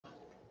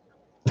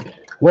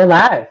We're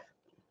live.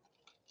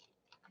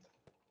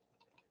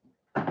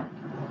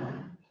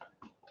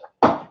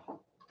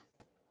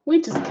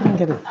 We just couldn't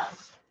get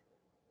enough.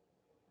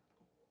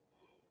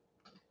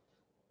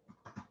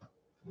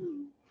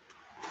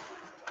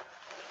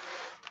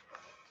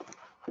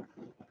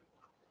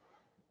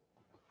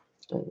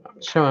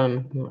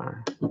 Showing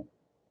our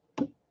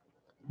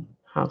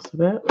house a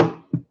bit.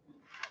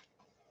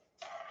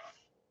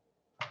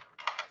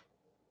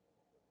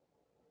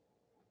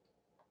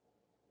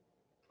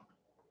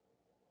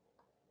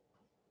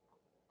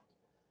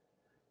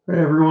 All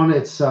right, everyone,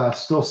 it's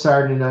still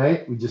Saturday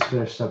night. We just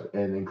finished up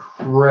an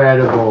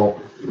incredible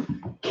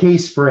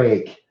case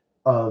break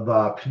of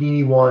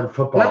Panini One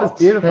football. That was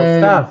beautiful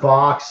 10 stuff.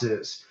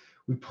 boxes.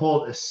 We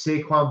pulled a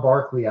Saquon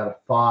Barkley out of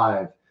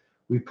 5.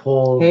 We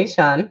pulled, Hey,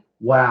 Sean.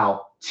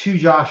 wow, 2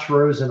 Josh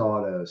Rosen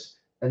autos,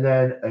 and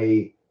then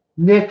a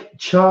Nick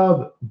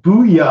Chubb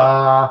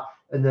booyah,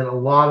 and then a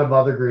lot of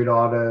other great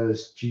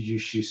autos, Juju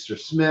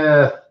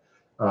Schuster-Smith,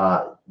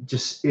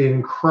 just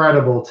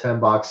incredible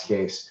 10-box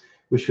case.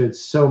 Wish we had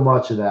so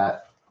much of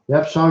that.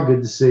 Yep, Sean,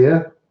 good to see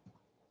you.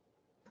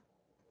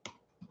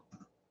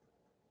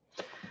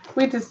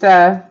 We just,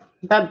 that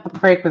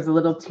break was a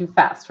little too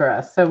fast for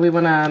us, so we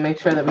want to make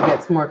sure that we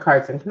get some more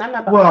cards in. Can I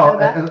have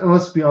and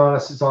let's be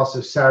honest, it's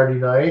also Saturday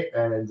night,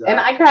 and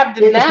I grabbed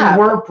a nap. If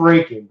we weren't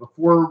breaking,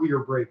 before we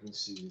were breaking,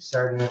 Susie,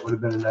 Saturday night would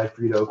have been a night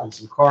for you to open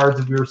some cards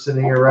if we were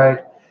sitting here,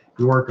 right?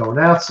 We weren't going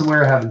out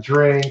somewhere, having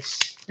drinks.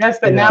 Yes,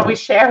 but now we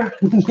share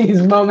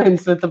these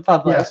moments with the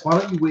public. Yes, why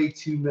don't you wait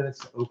 2 minutes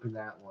to open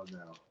that one,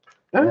 though?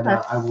 Okay. And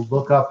I will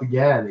look up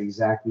again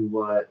exactly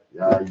what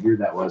year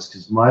that was,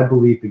 because my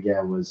belief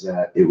again was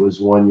that it was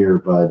 1 year,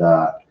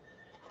 but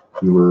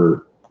you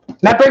were.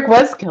 That break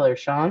was killer,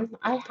 Sean.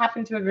 I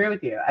happen to agree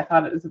with you. I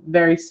thought it was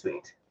very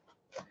sweet.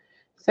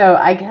 So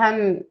I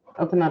can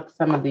open up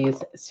some of these.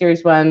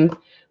 Series 1,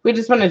 we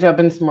just wanted to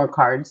open some more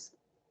cards.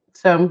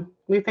 So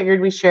we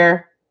figured we'd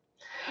share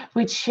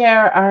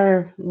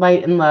our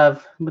light and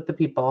love with the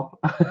people.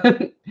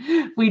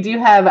 We do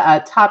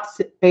have Topps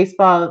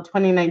Baseball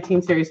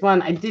 2019 Series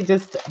 1. I did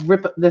just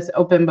rip this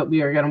open, but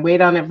we are going to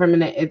wait on it for a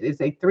minute. It is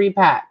a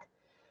 3-pack,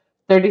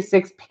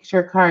 36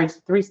 picture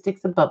cards, 3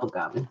 sticks of bubble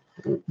gum.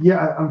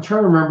 Yeah, I'm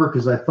trying to remember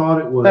because I thought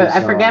it was. But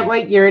I forget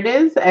what year it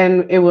is,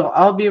 and it will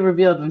all be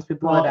revealed once we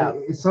pull it out.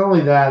 It's not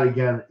only that,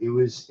 again, it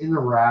was in the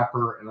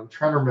wrapper, and I'm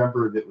trying to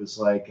remember if it was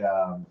like.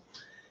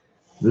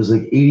 It was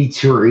like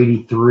 82 or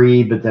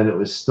 83, but then it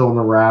was still in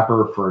the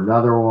wrapper for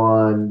another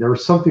one. There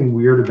was something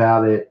weird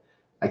about it.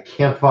 I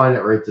can't find it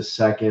right this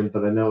second,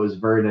 but I know it was a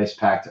very nice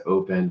pack to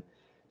open.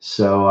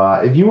 So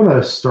if you want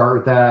to start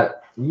with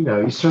that, you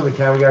certainly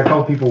can. We got a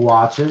couple people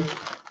watching,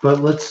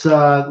 but let's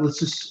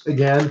just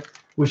again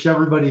wish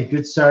everybody a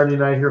good Saturday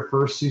night here.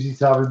 First, Susie,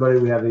 tell everybody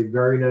we have a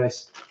very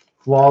nice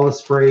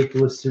flawless break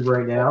listed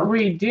right now.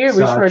 We do.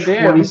 We sure do.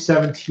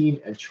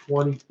 2017 and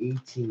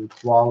 2018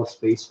 flawless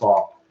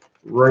baseball.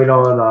 Right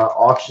on,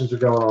 auctions are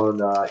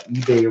going on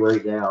eBay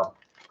right now.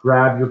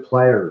 Grab your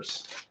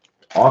players.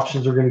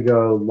 Auctions are going to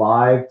go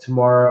live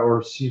tomorrow,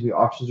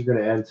 auctions are going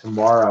to end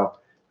tomorrow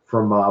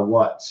from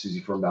what,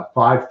 Susie? From about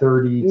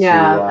 5:30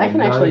 to I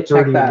can actually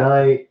check that. At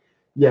night.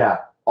 Yeah,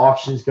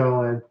 auctions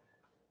going.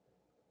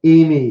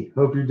 Amy,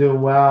 hope you're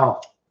doing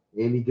well.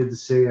 Amy, good to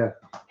see you.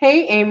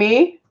 Hey,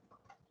 Amy.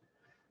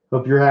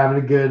 Hope you're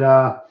having a good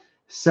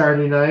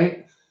Saturday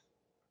night.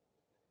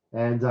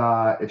 And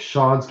if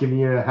Sean's giving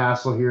you a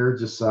hassle here,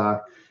 just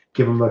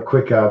give him a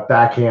quick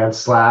backhand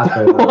slap.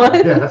 And,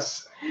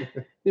 yes.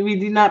 We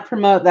do not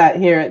promote that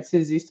here at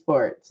Susie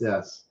Sports.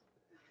 Yes.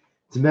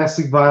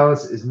 Domestic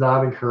violence is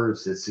not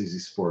encouraged at Susie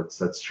Sports.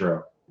 That's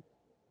true.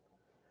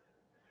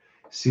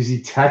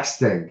 Susie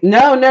texting.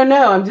 No.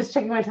 I'm just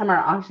checking what time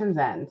our auctions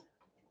end.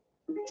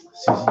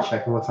 Susie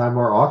checking what time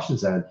our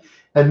auctions end.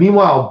 And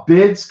meanwhile,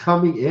 bids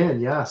coming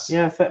in. Yes.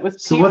 Yes, that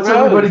was. So what's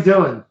everybody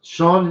doing?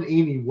 Sean and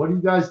Amy, what are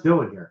you guys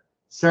doing here?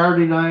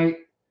 Saturday night.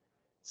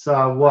 It's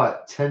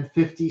what,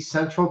 10:50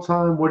 Central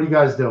Time? What are you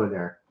guys doing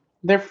there?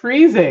 They're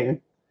freezing.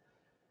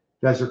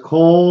 You guys are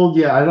cold.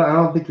 Yeah, I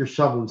don't think you're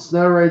shoveling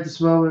snow right at this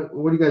moment.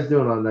 What are you guys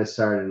doing on a nice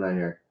Saturday night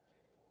here?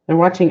 They're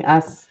watching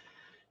us.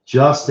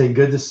 Justin,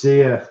 good to see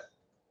you.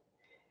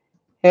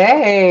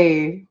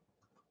 Hey.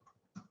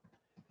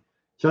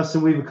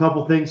 Justin, we have a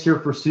couple things here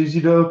for Susie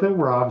to open.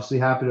 We're obviously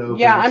happy to open.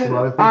 Yeah,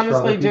 I'm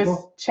honestly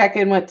just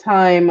checking what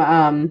time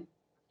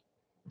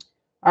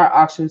our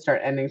auctions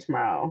start ending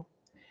tomorrow.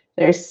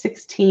 There's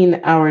 16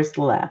 hours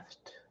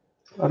left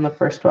on the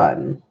first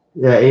one.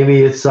 Yeah, Amy,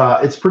 it's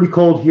pretty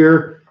cold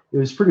here. It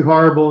was pretty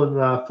horrible in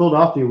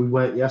Philadelphia. We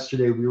went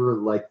yesterday. We were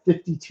like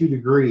 52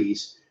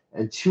 degrees,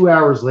 and 2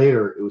 hours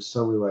later, it was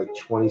somewhere like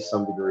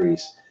 20-some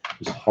degrees. It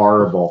was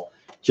horrible.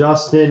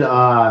 Justin,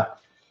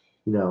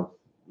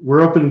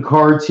 we're opening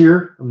cards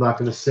here. I'm not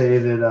going to say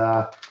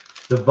that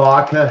the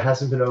vodka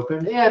hasn't been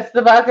opened. Yes,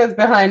 the vodka's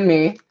behind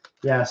me.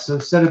 Yeah, so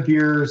instead of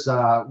beers,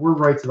 we're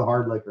right to the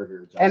hard liquor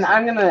here, Justin. And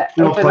I'm going to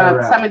open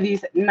up some of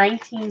these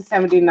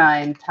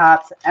 1979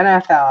 Topps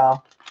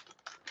NFL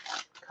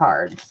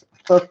cards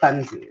for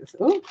funsies.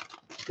 Ooh.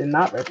 Did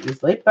not rip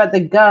easily, but the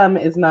gum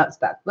is not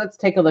stuck. Let's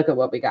take a look at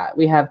what we got.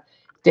 We have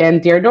Dan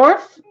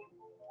Deerdorf,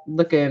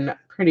 looking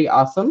pretty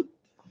awesome.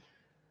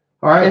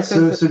 All right,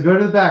 so go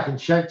to the back and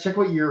check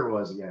what year it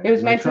was again. It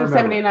was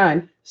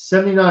 1979.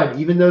 79,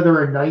 even though there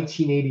were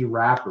 1980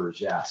 wrappers,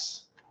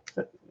 yes.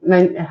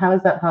 How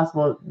is that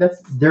possible?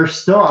 They're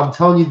still, I'm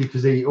telling you,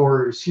 because they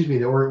were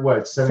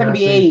what?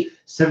 78.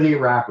 78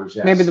 wrappers,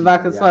 yes. Maybe the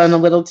vodka's flowing a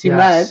little too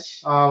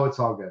much. Oh, it's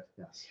all good,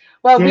 yes.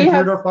 Well, Dan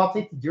Deerdorf, I'll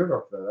take the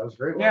Deerdorf, though. That was a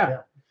great one. Yeah.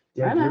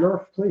 Dan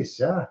Deerdorf, please.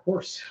 Yeah, of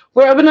course.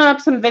 We're opening up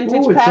some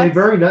vintage packs. It's a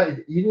very nice.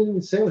 You didn't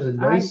even say it was a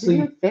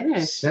nicely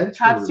centered.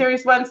 Top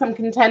Series 1, some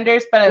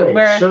contenders,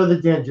 but show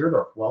the Dan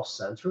Deerdorf. Well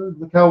centered.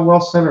 Look how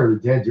well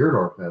centered Dan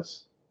Deerdorf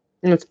is.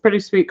 It's a pretty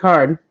sweet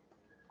card.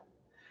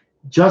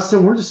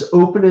 Justin, we're just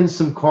opening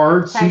some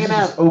cards. She's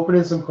just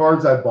opening some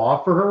cards I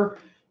bought for her.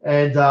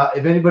 And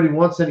if anybody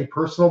wants any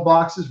personal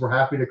boxes, we're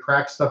happy to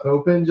crack stuff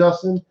open,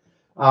 Justin.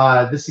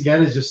 This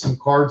again is just some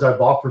cards I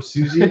bought for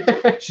Susie.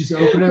 She's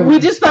opening. We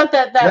just thought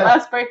that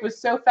last break was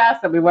so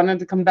fast that we wanted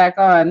to come back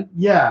on.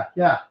 Yeah.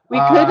 We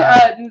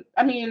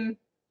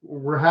could.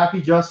 We're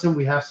happy, Justin.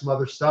 We have some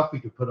other stuff we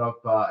could put up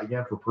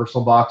again for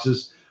personal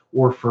boxes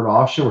or for an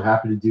auction. We're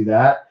happy to do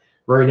that.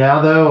 Right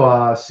now,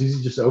 though,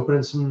 Susie's just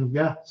opening some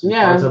cards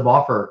I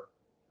bought for her.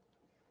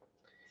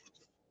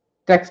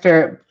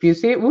 Dexter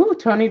Busey. Ooh,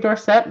 Tony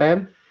Dorsett,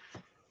 babe.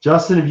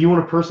 Justin, if you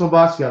want a personal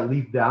box, you got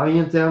Leaf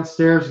Valiant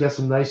downstairs. You got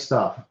some nice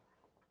stuff.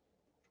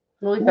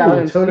 Tony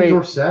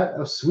Dorsett.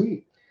 Oh,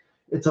 sweet.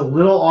 It's a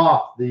little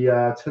off.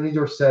 The Tony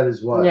Dorsett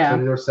is what? Yeah.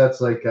 Tony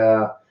Dorsett's like,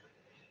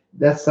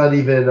 that's not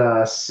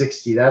even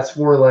 60. That's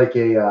more like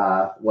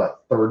a,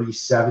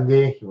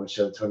 30-70. You want to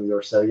show Tony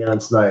Dorsett again?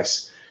 It's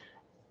nice.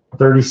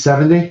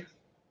 30-70?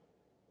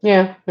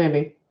 Yeah,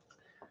 maybe.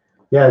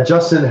 Yeah,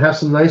 Justin, have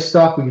some nice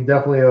stuff we can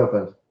definitely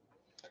open.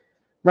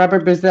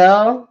 Robert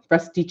Brazil,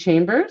 Rusty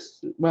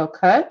Chambers, well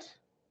cut.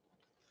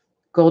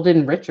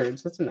 Golden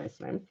Richards, that's a nice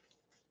name.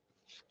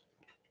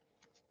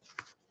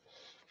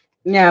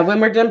 Yeah,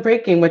 when we're done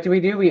breaking, what do?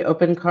 We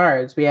open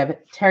cards. We have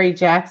Terry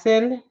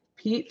Jackson,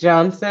 Pete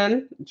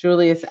Johnson,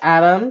 Julius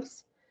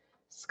Adams,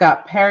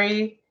 Scott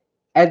Perry,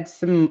 Ed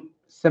Simonini.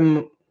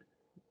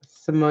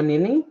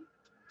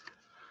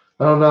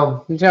 I don't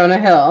know. Jonah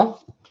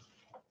Hill.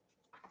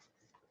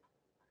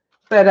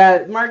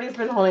 But Marty's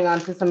been holding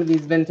on to some of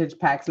these vintage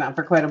packs now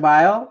for quite a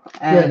while.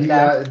 And,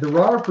 the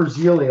Robert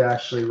Brazili,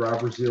 actually.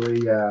 Robert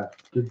Brazili,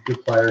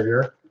 good player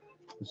here.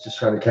 He's just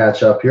trying to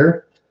catch up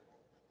here.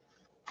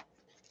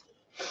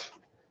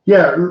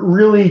 Yeah,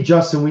 really,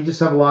 Justin, we just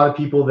have a lot of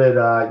people that,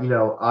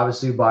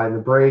 obviously buy in the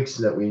breaks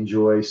and that we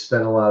enjoy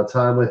spending a lot of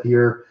time with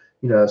here.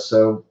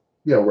 So,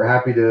 we're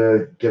happy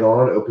to get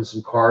on, open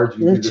some cards.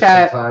 We do this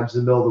sometimes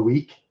in the middle of the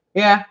week.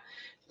 Yeah.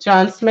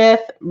 John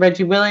Smith,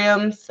 Reggie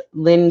Williams,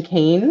 Lynn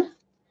Kane,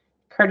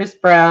 Curtis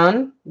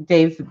Brown,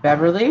 Dave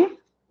Beverly,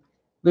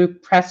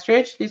 Luke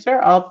Prestridge. These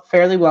are all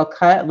fairly well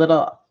cut. A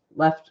little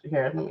left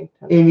here.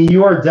 Amy,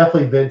 you are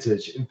definitely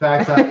vintage. In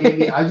fact,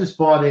 Amy, I just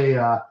bought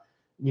a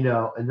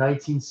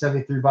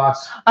 1973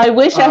 box. I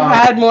wish I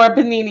had more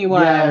Panini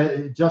ones.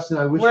 Yeah, Justin,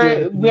 I wish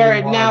we're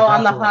now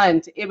on the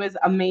hunt. It was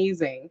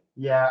amazing.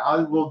 Yeah,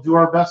 I will do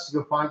our best to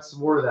go find some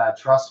more of that.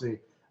 Trust me.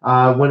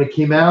 When it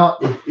came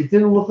out, it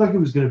didn't look like it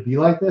was going to be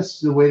like this,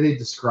 the way they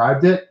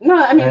described it. No,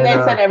 they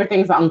said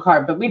everything's on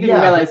card, but we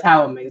didn't realize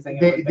how amazing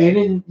it would be. They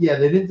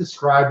didn't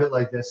describe it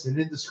like this. They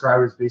didn't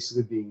describe it as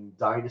basically being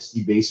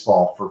dynasty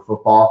baseball for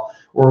football,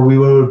 or we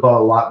would have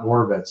bought a lot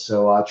more of it.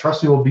 So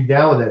trust me, we'll be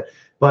down with it.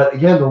 But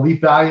again, the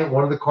Leaf Valiant,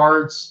 one of the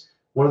cards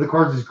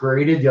is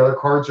graded, the other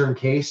cards are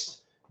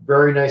encased.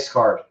 Very nice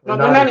card. No,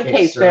 they're not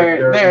encased.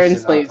 They're in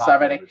sleeves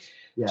already.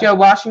 Yeah. Joe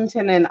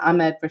Washington and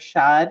Ahmed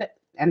Rashad.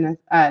 And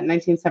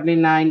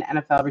 1979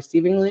 NFL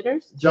receiving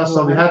leaders. Justin,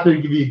 I'll be happy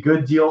to give you a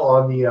good deal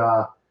on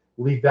the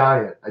Leaf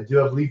Valiant. I do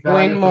have Leaf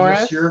Valiant from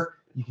this year.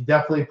 You can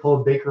definitely pull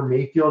a Baker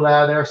Mayfield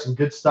out of there. Some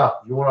good stuff.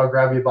 If you want to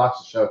grab you a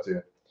box to show it to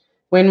you.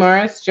 Wayne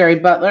Morris, Jerry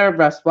Butler,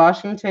 Russ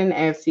Washington,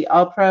 AFC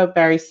All-Pro,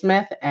 Barry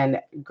Smith, and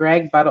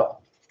Greg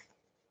Buttle.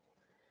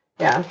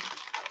 Yeah.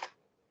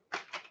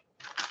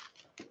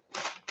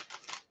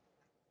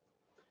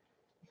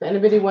 If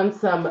anybody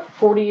wants some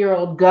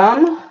 40-year-old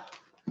gum,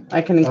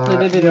 I can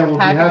include it in your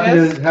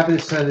packages. Happy to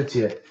send it to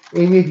you.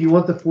 Amy, if you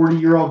want the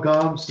 40-year-old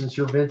gum, since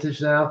you're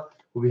vintage now,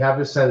 we'll be happy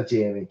to send it to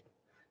you, Amy.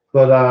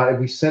 But if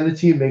we send it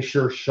to you, make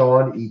sure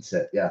Sean eats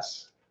it.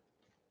 Yes.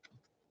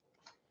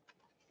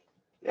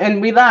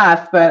 And we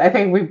laugh, but I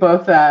think we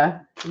both,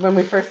 when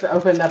we first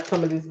opened up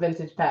some of these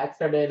vintage packs,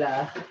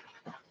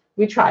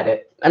 we tried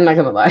it. I'm not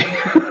going to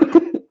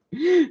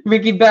lie.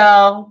 Ricky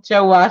Bell,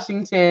 Joe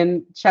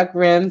Washington, Chuck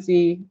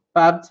Ramsey,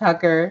 Bob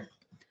Tucker,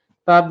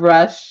 Bob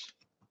Rush,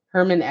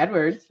 Herman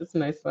Edwards. That's a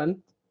nice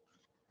one.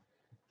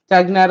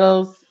 Doug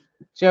Nettles,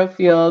 Joe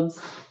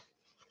Fields.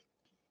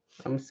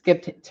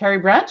 Skipped Terry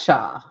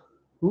Bradshaw.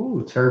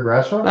 Ooh, Terry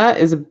Bradshaw? That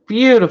is a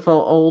beautiful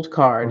old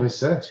card. Let me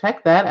see.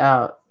 Check that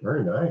out.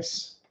 Very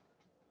nice.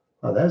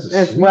 Oh, that is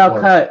a It's well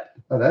cut.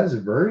 Oh, that is a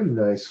very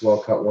nice, well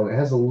cut one. It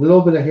has a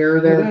little bit of hair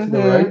there to the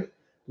right. A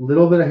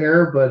little bit of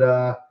hair,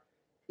 but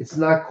it's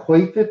not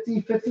quite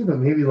 50-50, but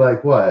maybe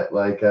like what?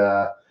 Like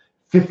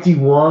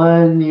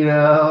 51,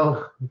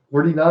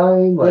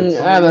 49? Like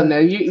I don't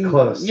know.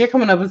 close. You're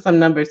coming up with some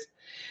numbers.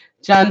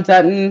 John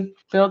Dutton,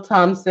 Bill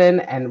Thompson,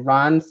 and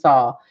Ron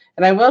Saul.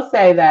 And I will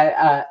say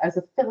that as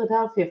a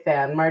Philadelphia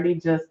fan, Marty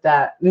just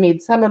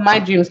made some of my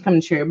dreams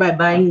come true by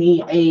buying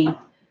me a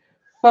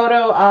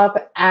photo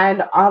op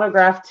and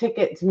autograph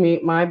ticket to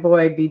meet my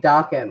boy B.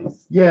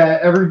 Dawkins. Yeah,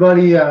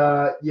 everybody.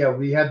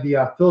 We had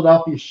the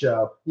Philadelphia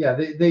show. Yeah,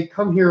 they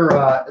come here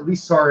at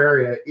least to our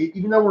area.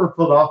 Even though we're in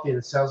Philadelphia and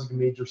it sounds like a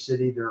major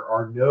city, there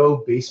are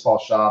no baseball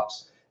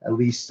shops. At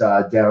least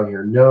down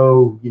here,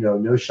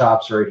 no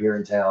shops right here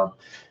in town.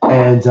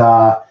 And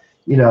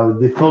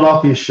the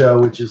Philadelphia show,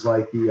 which is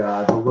like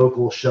the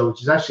local show,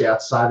 which is actually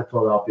outside of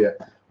Philadelphia.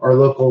 Our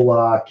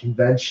local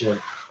convention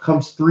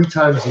comes 3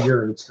 times a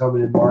year, and it's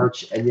coming in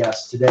March. And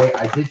yes, today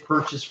I did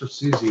purchase for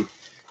Susie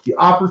the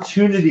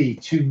opportunity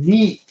to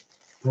meet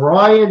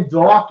Brian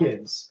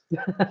Dawkins,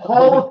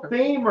 Hall of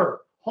Famer,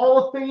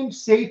 Hall of Fame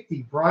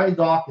safety, Brian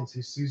Dawkins,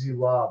 who Susie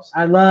loves.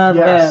 I love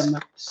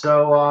him.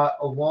 So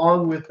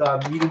along with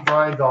meeting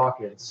Brian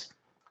Dawkins,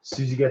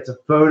 Susie gets a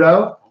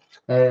photo,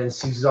 and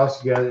Susie's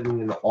also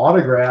getting an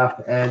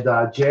autograph, and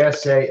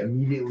JSA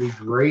immediately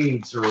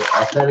grades or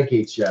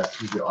authenticates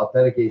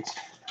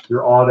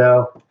your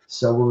auto.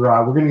 So we're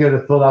going to go to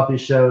the Philadelphia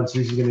show, and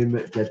Susie's going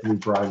to get to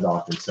meet Brian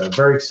Dawkins. So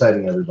very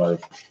exciting, everybody.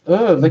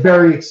 Oh,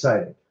 very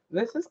exciting.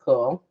 This is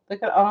cool.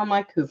 Look at all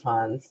my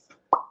coupons.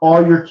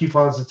 All your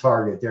coupons at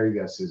Target. There you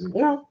go, Susan.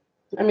 No,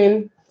 I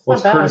mean,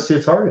 it's courtesy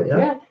of Target,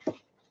 yeah.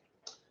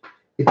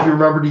 If you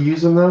remember to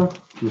use them, though,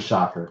 you'll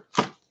shock her.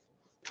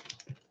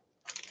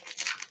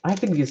 I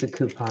could use a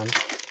coupon.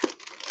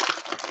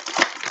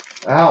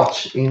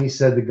 Ouch. Amy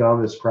said the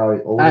gum is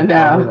probably old. I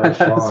know. That's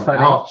funny.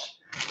 Ouch.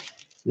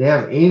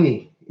 Yeah,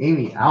 Amy,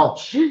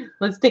 ouch.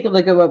 Let's take a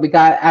look at what we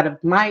got out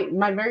of my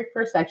very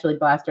first, actually,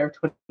 blaster of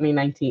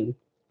 2019.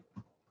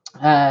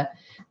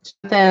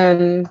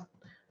 Jonathan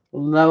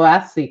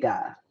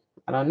Loasiga.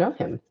 I don't know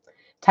him.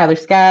 Tyler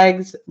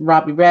Skaggs,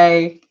 Robbie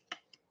Ray,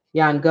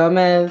 Yan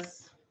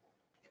Gomez.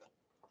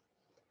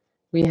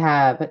 We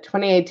have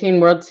 2018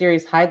 World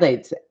Series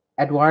highlights.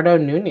 Eduardo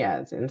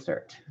Nunez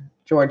insert.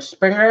 George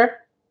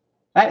Springer.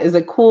 That is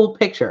a cool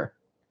picture.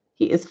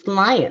 He is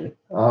flying.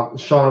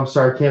 Sean, I'm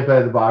sorry, I can't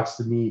buy the box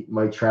to meet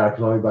Mike Trout. I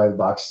can only buy the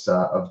box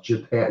of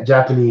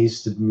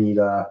Japanese to meet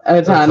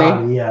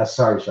Otani. Yeah,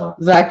 sorry, Sean.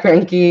 Zach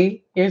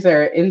Greinke. Here's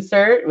our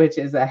insert, which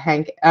is a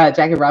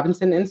Jackie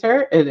Robinson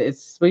insert. It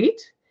is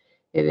sweet.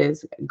 It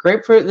is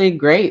Grapefruit League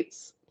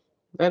Greats.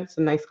 That's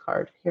a nice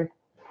card here.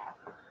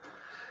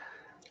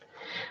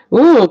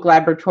 Ooh,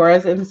 Gleyber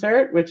Torres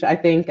insert, which I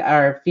think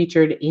are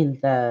featured in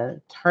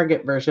the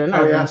Target version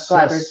of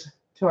Gleyber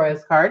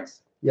Torres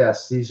cards.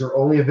 Yes, these are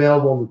only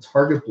available in the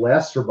Target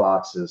blaster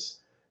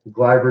boxes.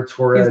 Gleyber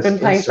Torres. He's been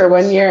playing for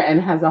 1 year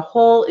and has a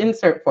whole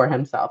insert for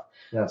himself.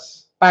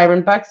 Yes.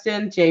 Byron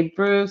Buxton, Jay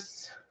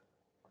Bruce,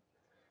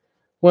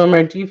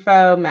 Wilmer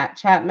Defoe, Matt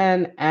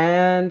Chapman,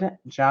 and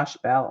Josh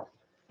Bell.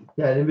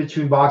 Yeah, and in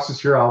between boxes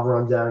here, I'll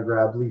run down and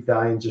grab Leaf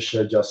Valley and just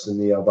show Justin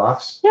the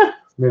box. Yeah.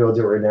 Maybe I'll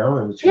do it right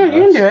now. Yeah, you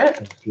can do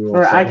it.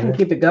 Or I can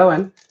keep it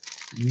going.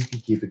 You can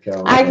keep it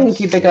going. I can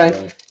keep it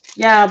going.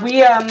 Yeah,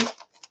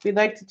 we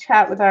like to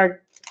chat with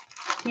our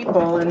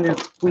people, and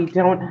if we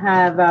don't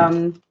have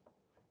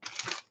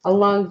a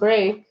long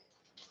break,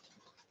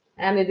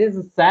 and it is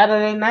a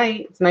Saturday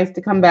night, it's nice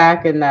to come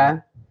back and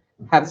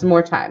have some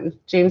more time.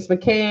 James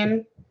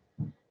McCain,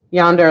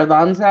 Yonder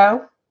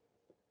Alonso,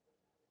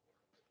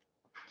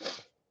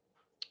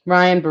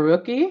 Ryan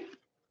Barucki,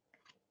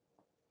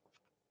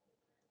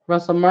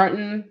 Russell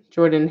Martin,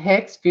 Jordan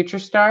Hicks, Future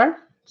Star.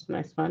 It's a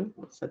nice one.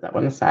 Let's set that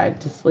one aside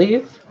to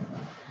sleeve.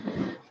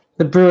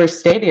 The Brewers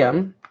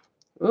Stadium.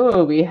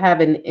 Ooh, we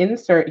have an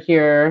insert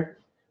here.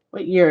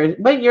 What year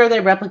are they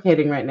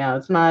replicating right now?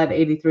 It's not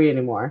 83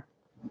 anymore.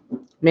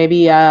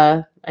 Maybe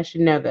I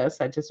should know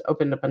this. I just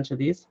opened a bunch of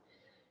these.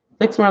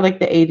 Looks more like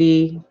the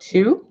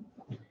 82.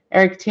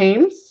 Eric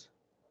Thames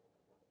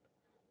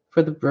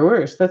for the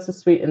Brewers. That's a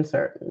sweet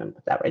insert. I'm going to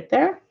put that right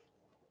there.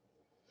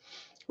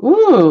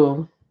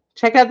 Ooh,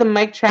 check out the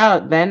Mike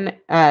Trout, then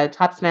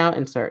Tops Now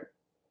insert.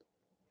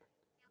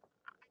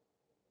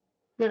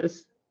 That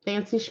was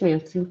fancy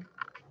schmancy.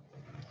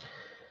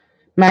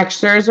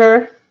 Max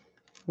Scherzer.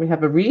 We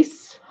have a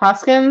Reese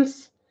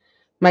Hoskins,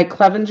 Mike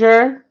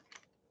Clevenger,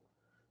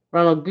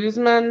 Ronald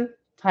Guzman,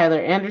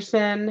 Tyler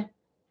Anderson,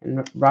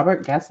 and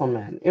Robert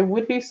Gesselman. It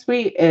would be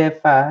sweet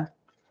if I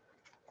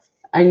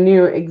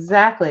knew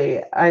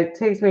exactly. It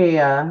takes me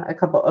a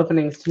couple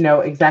openings to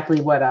know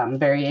exactly what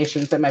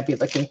variations I might be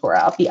looking for.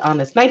 I'll be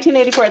honest.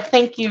 1984.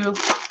 Thank you,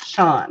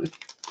 Sean.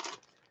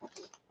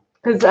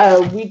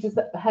 Because we just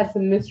had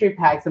some mystery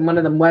packs, and one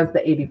of them was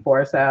the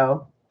 84.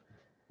 So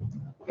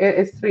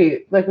it's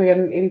sweet. Like we got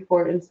an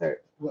 84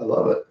 insert. I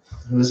love it.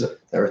 Who is it?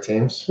 Eric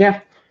Thames?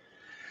 Yeah.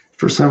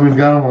 First time we've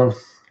got one.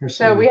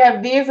 So we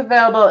have these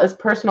available as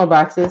personal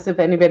boxes if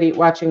anybody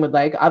watching would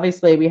like.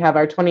 Obviously, we have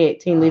our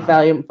 2018 Leaf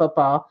Valiant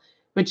Football,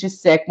 which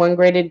is sick. 1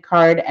 graded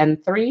card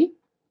and 3.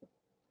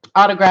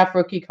 autograph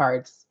rookie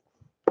cards.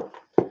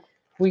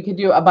 We could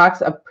do a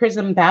box of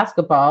Prism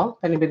basketball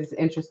if anybody's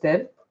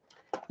interested.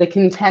 The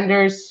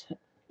Contenders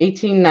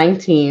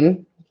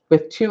 18-19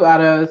 with 2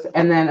 autos,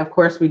 and then of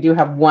course we do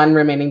have 1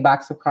 remaining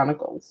box of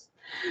Chronicles.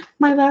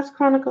 My last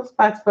Chronicles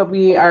box, but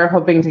we are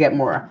hoping to get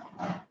more.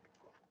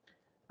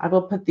 I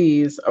will put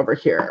these over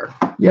here.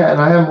 Yeah, and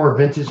I have more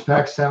vintage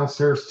packs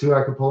downstairs too.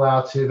 I could pull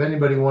out too. If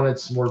anybody wanted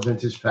some more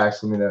vintage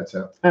packs, let me know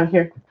too. Oh,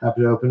 here.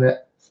 Happy to open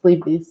it.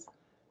 Sleeve these.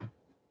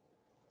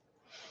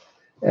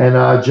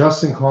 And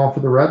Justin calling for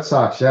the Red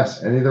Sox.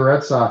 Yes, any of the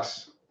Red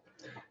Sox.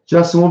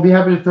 Justin, we'll be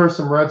happy to throw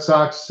some Red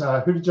Sox.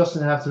 Who did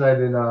Justin have tonight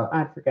in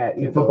I forget.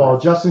 in football?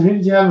 Justin, who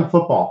did you have in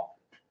football?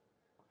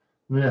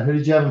 Yeah, who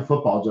did you have in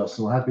football,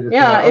 Justin? We're happy to.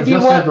 Yeah, if you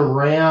Justin want had the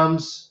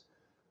Rams.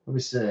 Let me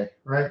see.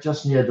 Right,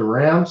 Justin, you had the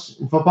Rams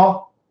in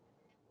football.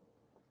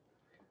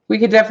 We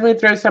could definitely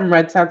throw some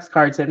Red Sox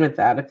cards in with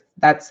that if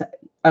that's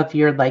of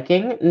your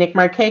liking. Nick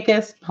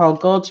Markakis, Paul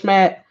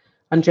Goldschmidt,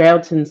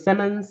 Andrelton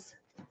Simmons,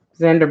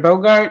 Xander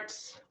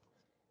Bogaerts,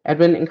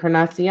 Edwin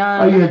Encarnacion.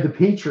 Oh, you had the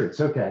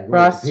Patriots. Okay.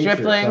 Ross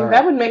Stripling. Right.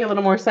 That would make a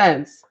little more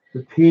sense.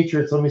 The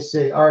Patriots. Let me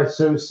see. All right.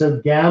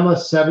 So Gamma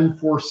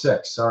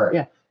 746. All right.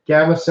 Yeah.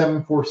 Gamma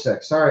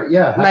 746. All right.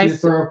 Yeah. Happy to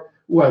throw.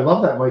 Oh, I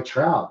love that Mike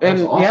Trout.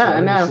 That's awesome. Yeah,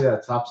 I know. See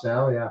that tops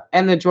now. Yeah.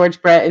 And the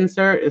George Brett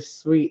insert is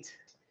sweet.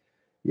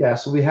 Yeah.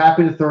 So we're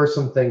happy to throw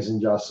some things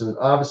in, Justin.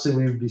 Obviously,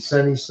 we would be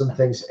sending some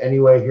things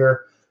anyway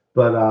here.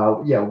 But,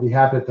 yeah, we'll be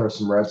happy to throw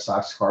some Red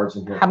Sox cards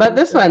in here. How about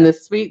this one?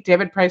 This sweet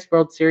David Price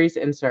World Series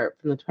insert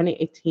from the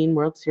 2018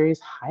 World Series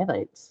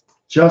highlights.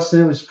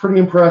 Justin, it was pretty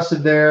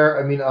impressive there.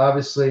 I mean,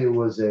 obviously, it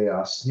was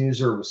a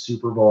snoozer of a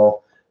Super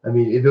Bowl. I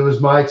mean, if it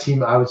was my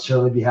team, I would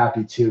certainly be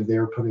happy too. They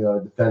were putting on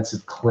a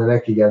defensive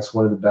clinic against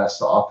one of the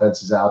best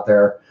offenses out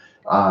there.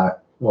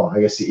 Well, I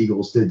guess the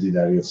Eagles did do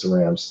that against the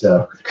Rams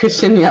too.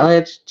 Christian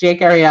Yelich,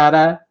 Jake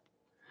Arrieta,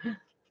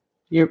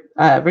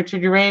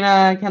 Richard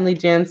Urena, Kenley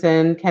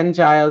Jansen, Ken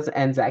Giles,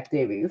 and Zach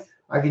Davies.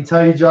 I can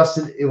tell you,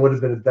 Justin, it would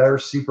have been a better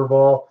Super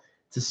Bowl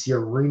to see a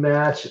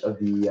rematch of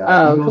the Eagles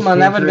come on, Patriots.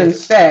 That would have been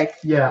sick.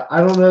 Yeah,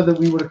 I don't know that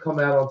we would have come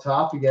out on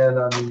top again.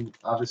 I mean,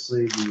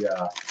 obviously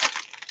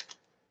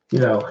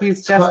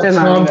he's Justin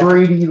Tom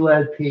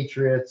Brady-led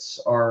Patriots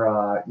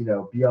are,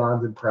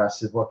 beyond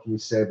impressive. What can you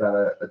say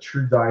about a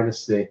true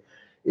dynasty?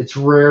 It's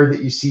rare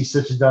that you see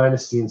such a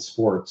dynasty in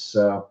sports.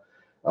 So,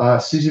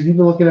 Susie, have you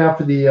been looking out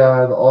for the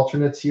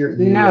alternates here?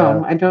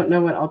 No, I don't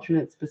know what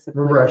alternates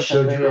specifically. Remember, I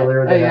showed you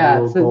earlier.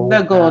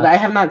 The gold. I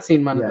have not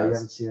seen one of those. Yeah, you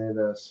haven't seen any of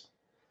those.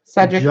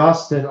 Cedric.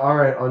 Justin, all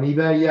right, on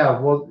eBay, yeah.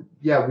 Well,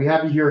 yeah, we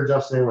have you here,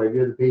 Justin. Anyway,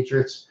 you're the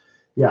Patriots.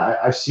 Yeah,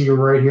 I see you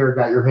right here.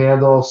 Got your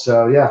handle.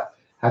 So yeah.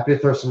 Happy to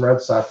throw some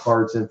Red Sox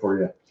cards in for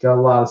you. Got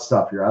a lot of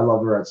stuff here. I love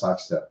the Red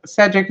Sox stuff.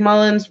 Cedric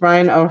Mullins,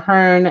 Ryan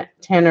O'Hearn,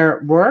 Tanner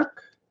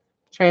Rourke,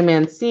 Trey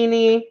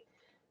Mancini,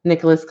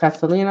 Nicholas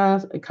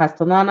Castellanos,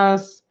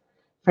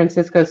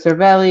 Francisco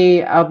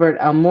Cervelli, Albert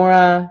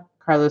Almora,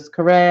 Carlos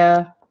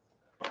Correa.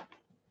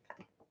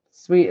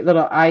 Sweet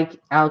little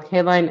Al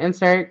Kaline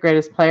insert.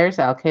 Greatest players,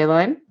 Al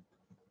Kaline.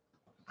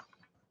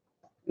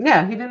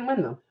 Yeah, he didn't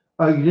win them.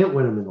 Oh, you didn't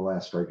win them in the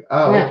last break.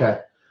 Oh, yeah. Okay.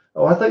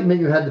 Oh, I thought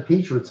you had the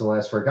Patriots in the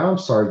last break. I'm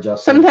sorry,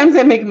 Justin. Sometimes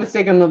I make a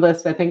mistake on the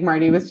list. I think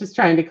Marty was just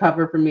trying to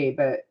cover for me,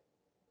 but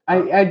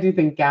I do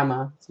think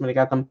Gamma. Somebody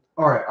got them.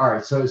 All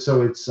right. So it's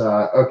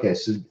okay.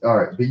 So all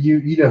right, but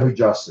you know who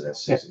Justin is,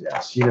 Susie.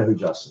 Yes, you know who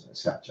Justin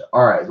is. Gotcha.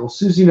 All right. Well,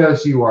 Susie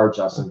knows who you are,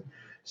 Justin.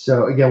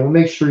 So again, we'll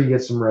make sure you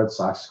get some Red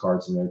Sox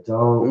cards in there.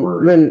 Don't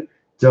worry.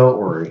 Don't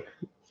worry.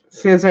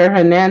 Cesar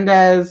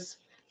Hernandez,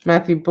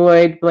 Matthew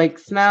Boyd, Blake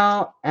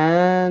Snell,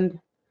 and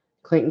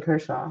Clayton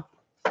Kershaw.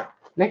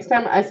 Next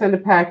time I send a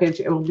package,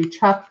 it will be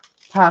chock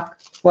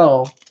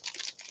full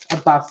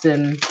of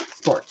Boston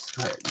sports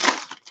cards.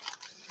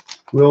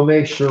 We'll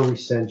make sure we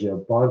send you a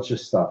bunch of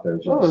stuff there,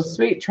 Justin. Oh,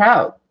 sweet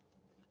Trout.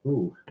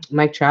 Ooh.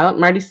 Mike Trout.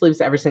 Marty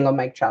sleeves every single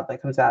Mike Trout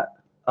that comes out.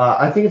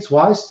 I think it's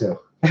wise to.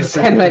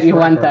 Send what you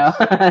want, though.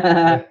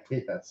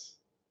 Yes.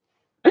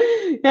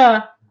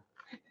 Yeah.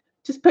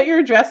 Just put your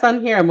address on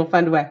here and we'll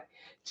find a way.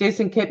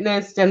 Jason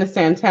Kipnis, Dennis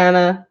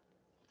Santana,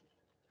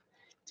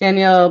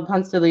 Daniel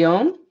Ponce de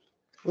Leon.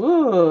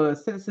 Ooh,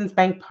 Citizens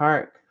Bank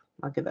Park.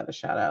 I'll give that a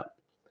shout out.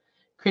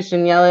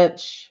 Christian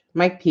Yelich,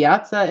 Mike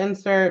Piazza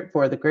insert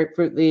for the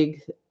Grapefruit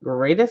League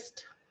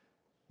greatest.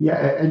 Yeah,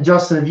 and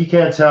Justin, if you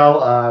can't tell,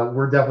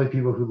 we're definitely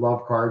people who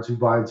love cards, who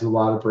buy into a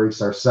lot of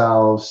breaks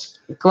ourselves.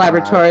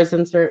 Collaborators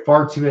insert.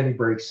 Far too many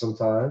breaks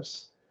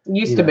sometimes.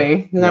 Used to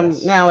be.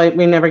 Now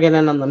we never get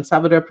in on them.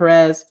 Salvador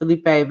Perez,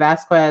 Felipe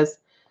Vasquez,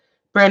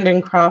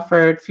 Brandon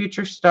Crawford,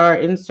 future star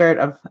insert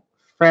of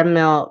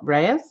Fremel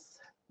Reyes.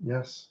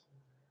 Yes.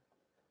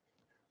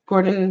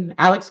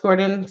 Alex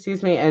Gordon,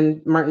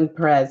 and Martin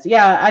Perez.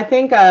 Yeah, I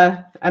think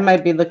I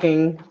might be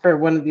looking for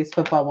one of these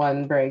football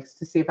one breaks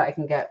to see if I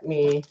can get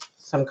me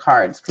some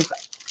cards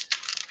because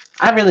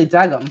I really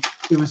dug them.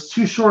 It was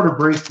too short a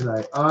break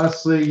tonight.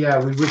 Honestly,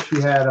 yeah, we wish we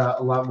had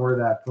a lot more of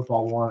that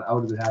football one. I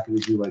would have been happy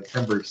to do like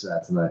 10 breaks of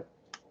that tonight.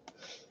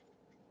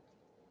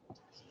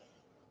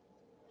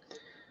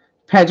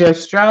 Pedro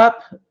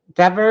Strop,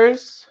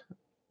 Devers,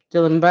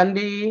 Dylan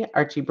Bundy,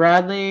 Archie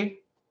Bradley,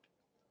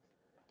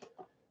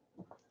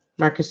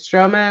 Marcus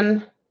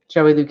Stroman,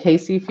 Joey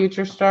Lucchesi,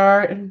 future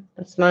star.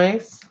 That's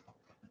nice.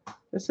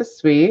 This is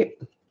sweet.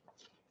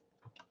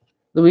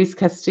 Luis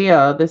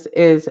Castillo. This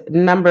is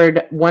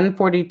numbered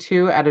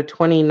 142 out of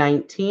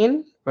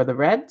 2019 for the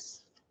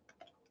Reds.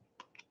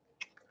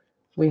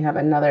 We have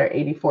another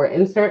 84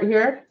 insert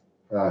here.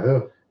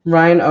 Who?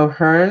 Ryan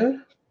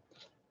O'Hearn.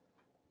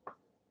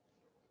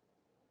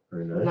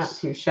 Very nice. Not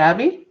too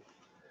shabby.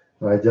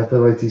 I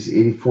definitely like these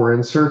 84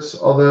 inserts,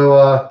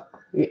 although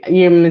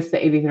you missed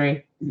the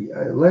 83.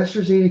 Last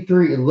year's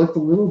 83, it looked a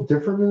little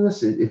different than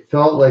this. It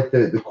felt like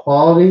the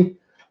quality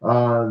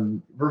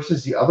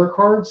versus the other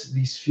cards,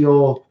 these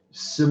feel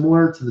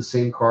similar to the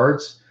same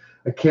cards.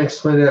 I can't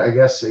explain it. I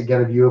guess,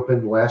 again, if you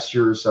opened last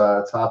year's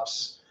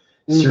Topps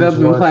Series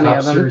 1,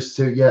 Topps Series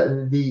 2, yeah,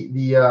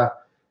 the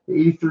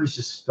 83s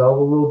just felt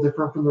a little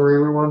different from the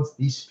regular ones.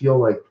 These feel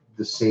like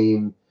the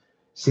same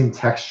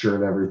texture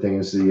and everything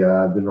as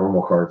the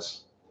normal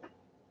cards.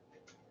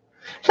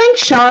 Thanks,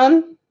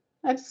 Sean.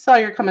 I just saw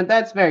your comment.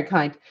 That's very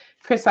kind.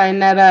 Chris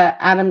Iannetta,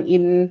 Adam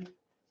Eden.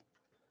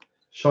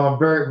 Sean,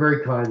 very,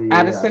 very kind of you.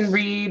 Addison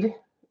Reed,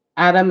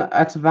 Adam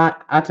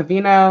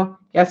Ottavino,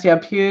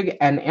 Yasiel Puig,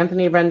 and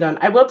Anthony Rendon.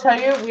 I will tell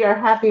you, we are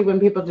happy when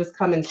people just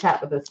come and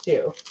chat with us,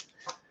 too.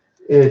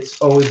 It's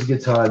always a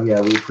good time.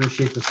 Yeah, we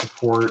appreciate the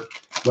support,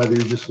 whether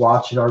you're just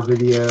watching our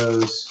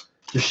videos,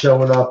 just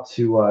showing up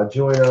to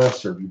join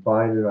us, or if you're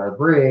buying in our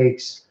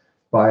breaks,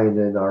 buying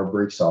in our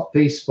breaks off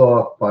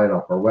Facebook, buying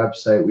off our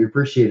website. We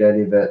appreciate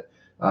any of it.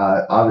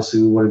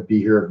 Obviously, we wouldn't be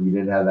here if we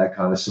didn't have that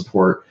kind of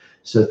support.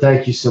 So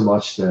thank you so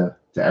much to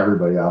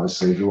everybody,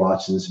 obviously, if you're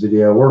watching this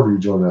video or if you're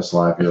joining us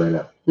live here right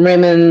now.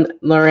 Raymond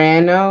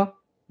Loriano,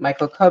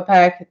 Michael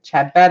Kopech,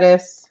 Chad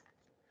Bettis,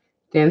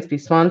 Dansby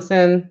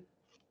Swanson,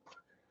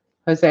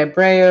 Jose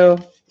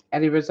Abreu,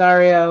 Eddie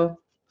Rosario.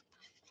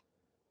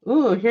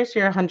 Ooh, here's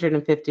your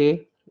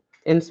 150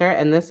 insert,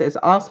 and this is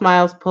all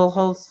smiles.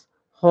 Pujols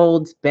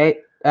holds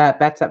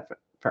bets up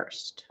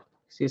first.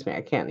 Excuse me,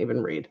 I can't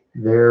even read.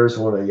 There's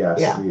one of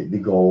the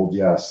gold,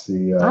 yes,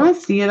 the I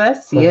see it.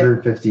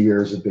 150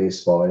 years of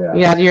baseball, yeah.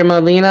 Yadier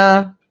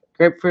Molina,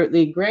 Grapefruit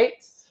League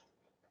greats.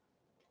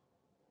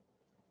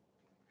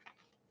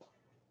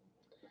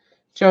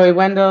 Joey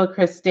Wendell,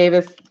 Chris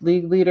Davis,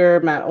 league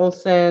leader, Matt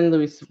Olson,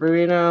 Luis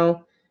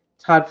Severino,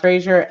 Todd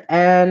Frazier,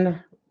 and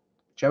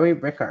Joey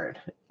Rickard.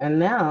 And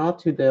now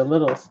to the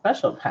little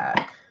special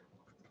pack.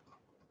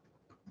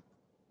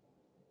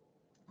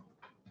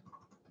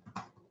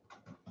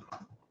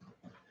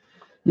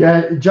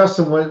 Yeah,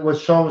 Justin, what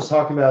Sean was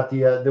talking about,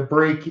 the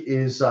break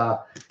is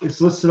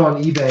it's listed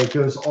on eBay. It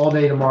goes all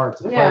day tomorrow.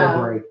 It's a player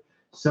break.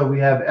 So we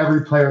have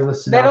every player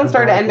listed. They don't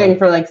start ending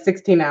for like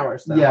 16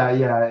 hours. Though.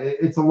 Yeah.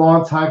 It's a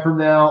long time from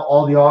now.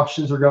 All the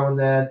auctions are going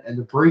then, and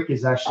the break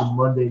is actually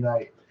Monday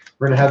night.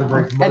 We're gonna have the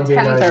break Monday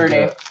at 10:30.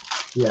 Night.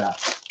 Yeah.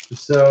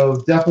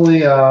 So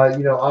definitely,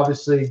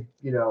 obviously,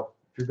 if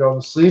you're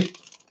going to sleep,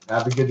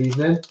 have a good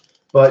evening.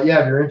 But yeah,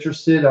 if you're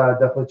interested,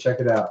 definitely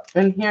check it out.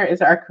 And here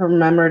is our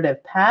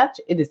commemorative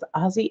patch. It is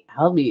Ozzie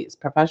Albies,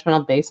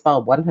 professional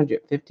baseball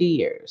 150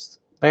 years.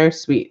 Very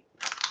sweet.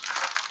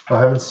 I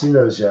haven't seen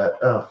those yet.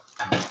 Oh,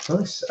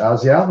 nice.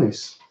 Ozzie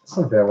Albies. That's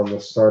not a bad one to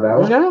start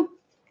out. No,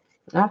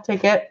 I'll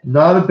take it.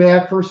 Not a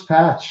bad first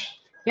patch.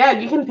 Yeah,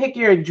 you can pick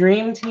your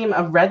dream team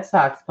of Red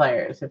Sox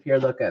players if you're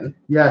looking.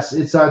 Yes,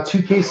 it's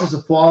 2 cases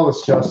of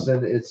Flawless,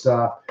 Justin. It's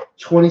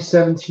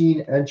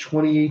 2017 and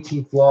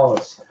 2018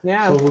 Flawless.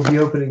 Yeah. So we'll be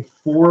opening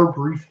 4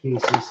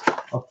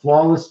 briefcases of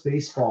Flawless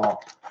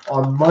baseball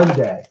on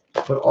Monday,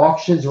 but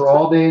auctions are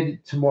all day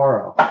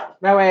tomorrow.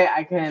 That way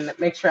I can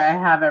make sure I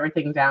have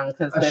everything down.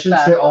 I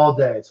shouldn't say all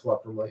day. It's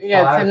what, from like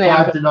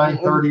 5 to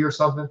 9:30 or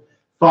something?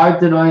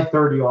 5 to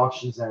 9:30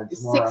 auctions end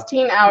tomorrow.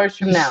 16 hours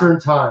from now. Eastern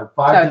time.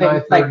 5 to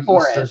 9:30 like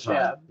 4-ish, Eastern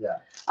time. Yeah.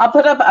 I'll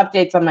put up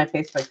updates on my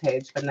Facebook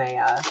page when they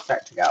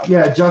start to go.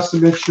 Yeah,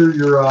 Justin, make sure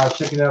you're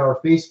checking out our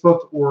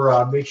Facebook,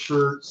 or make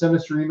sure send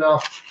us your email.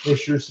 Make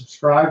sure you're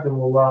subscribed, and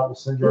we'll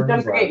send you our Don't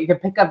newsletter. forget, you can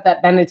pick up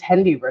that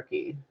Benintendi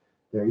rookie.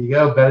 There you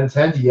go,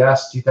 Benintendi.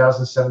 Yes,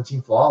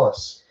 2017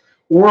 Flawless.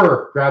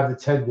 Or grab the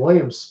Ted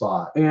Williams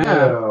spot. Yeah. Ted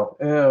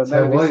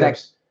That would be Williams.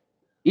 sick.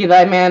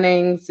 Eli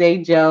Manning,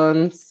 Zay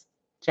Jones,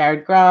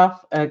 Jared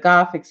Goff,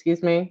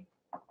 excuse me.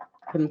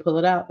 Couldn't pull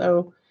it out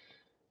though.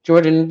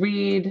 Jordan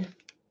Reed.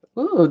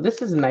 Ooh,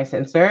 this is a nice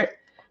insert.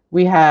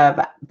 We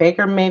have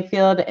Baker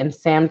Mayfield and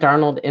Sam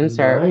Darnold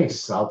insert.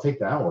 Nice. I'll take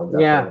that one.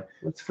 Definitely. Yeah.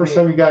 It's the first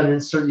time you got an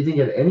insert. You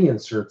didn't get any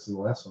inserts in the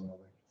last one.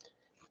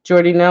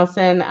 Jordy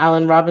Nelson,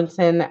 Allen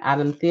Robinson,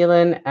 Adam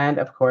Thielen, and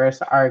of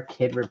course our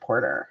kid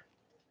reporter.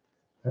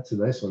 That's a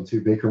nice one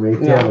too. Baker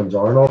Mayfield and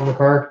Darnold on the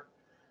card.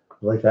 I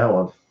like that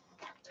one.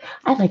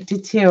 I liked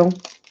it too.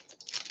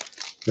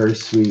 Very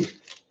sweet.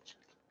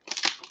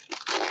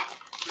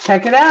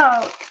 Check it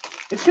out.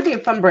 It should be a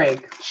fun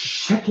break.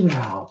 Check it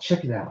out.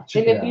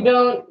 And if you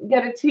don't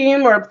get a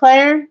team or a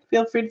player,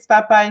 feel free to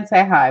stop by and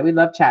say hi. We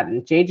love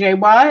chatting. J.J.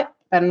 Watt,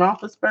 Ben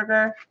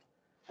Roethlisberger,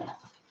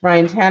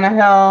 Ryan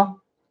Tannehill,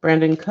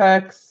 Brandon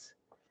Cooks.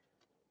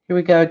 Here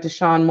we go.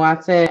 Deshaun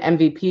Watson,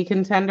 MVP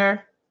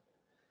contender.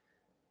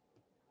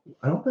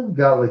 I don't think we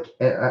got like.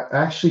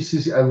 Actually,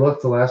 Susie, I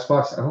looked the last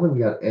box. I don't think we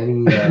got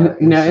any.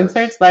 No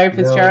inserts. Larry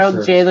Fitzgerald,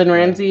 inserts. Jalen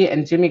Ramsey,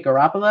 and Jimmy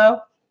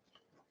Garoppolo.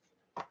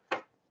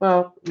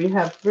 Well, we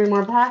have 3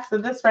 more packs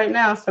of this right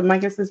now, so my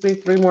guess is we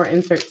have 3 more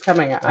inserts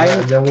coming.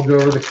 And then we'll go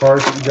over the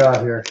cards that you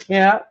got here.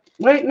 Yeah.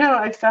 Wait, no,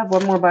 I still have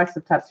 1 more box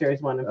of Top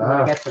Series 1 if you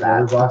want to get to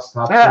that. Box,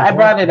 I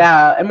brought it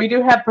out. And we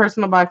do have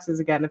personal boxes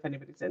again if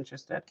anybody's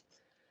interested.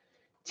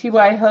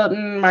 T.Y.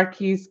 Hilton,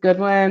 Marquise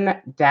Goodwin,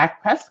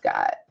 Dak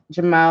Prescott,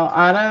 Jamal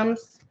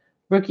Adams,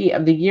 Rookie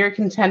of the Year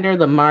contender,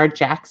 Lamar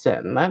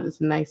Jackson. That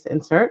is a nice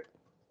insert.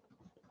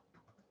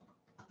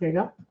 There you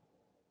go.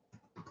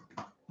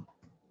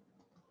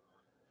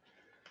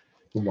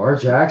 Lamar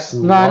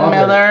Jackson. Von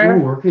Miller.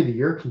 Ooh, Rookie of the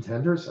Year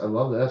contenders. I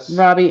love this.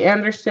 Robbie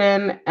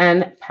Anderson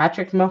and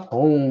Patrick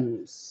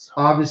Mahomes.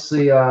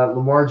 Obviously,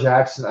 Lamar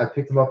Jackson, I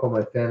picked him up on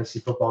my fantasy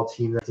football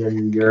team at the end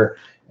of the year.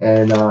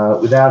 And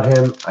without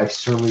him, I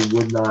certainly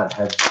would not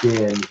have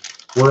been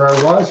where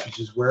I was,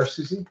 which is where,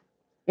 Susie?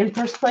 In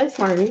first place,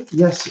 Marty.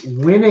 Yes,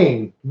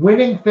 winning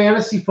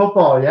fantasy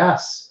football,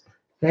 yes.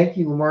 Thank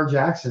you, Lamar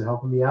Jackson,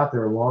 helping me out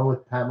there along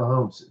with Pat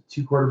Mahomes,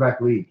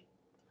 2-quarterback league.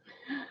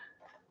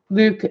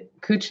 Luke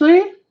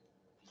Kuechly,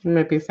 I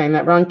might be saying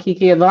that wrong.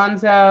 Kiko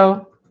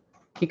Alonso,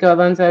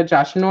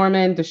 Josh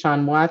Norman,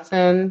 Deshaun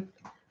Watson.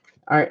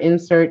 Our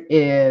insert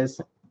is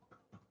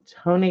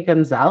Tony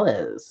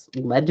Gonzalez,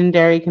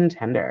 legendary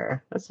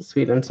contender. That's a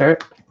sweet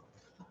insert.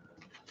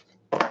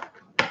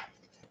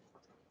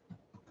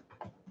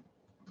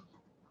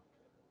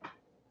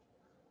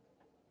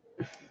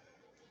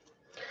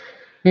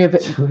 We have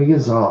Tony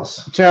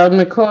Gonzalez, Gerald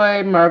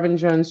McCoy, Marvin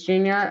Jones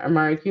Jr.,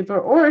 Amari Cooper,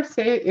 or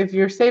say if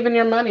you're saving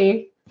your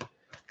money,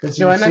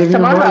 join us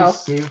tomorrow.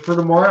 Save it for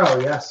tomorrow,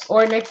 yes.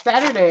 Or next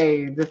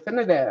Saturday,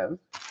 definitive.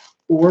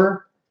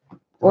 Or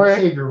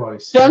save your money.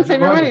 Don't save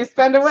your money.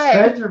 Spend away.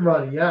 Spend your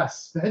money,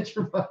 yes. Spend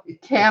your money.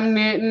 Cam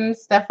Newton,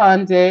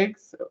 Stephon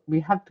Diggs. We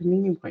have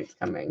Panini points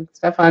coming.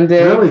 Stephon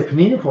Diggs. Really?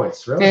 Panini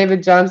points, really?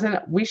 David Johnson.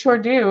 We sure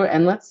do.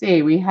 And let's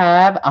see. We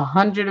have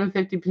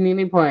 150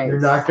 Panini points. You're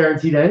not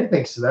guaranteed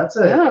anything, so that's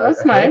it. Yeah,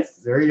 that's nice.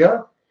 There you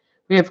go.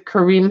 We have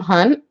Kareem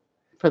Hunt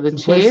for the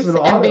Chiefs.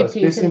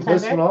 MVP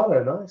contender.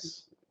 Auto.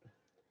 Nice.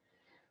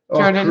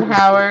 Jordan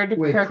Howard,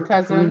 Kirk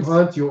Cousins. Kareem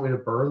Hunt, do you want me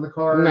to burn the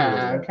card?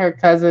 No,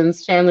 Kirk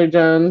Cousins, Chandler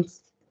Jones.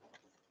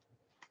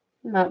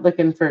 Not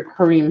looking for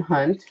Kareem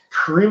Hunt.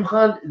 Kareem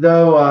Hunt,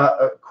 though,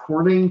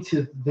 according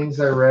to things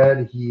I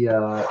read, he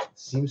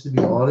seems to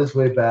be on his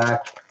way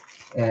back,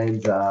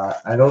 and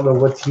I don't know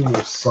what team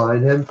will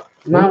sign him.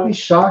 I would be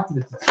shocked if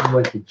it's a team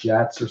like the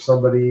Jets or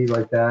somebody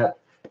like that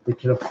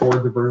can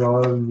afford to bring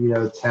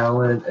on,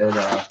 talent and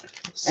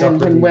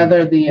can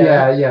weather the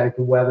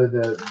can weather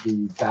the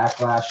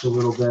backlash a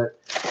little bit.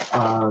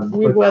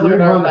 We've weathered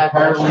our backlash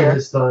apparently here.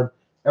 has done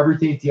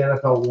everything the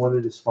NFL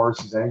wanted as far as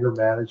his anger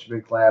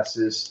management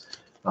classes.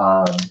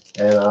 And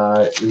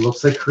it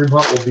looks like Kareem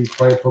Hunt will be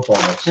playing football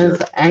next year.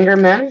 His anger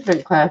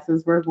management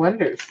classes work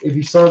wonders. If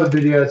you saw the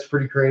video, it's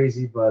pretty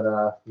crazy, but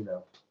it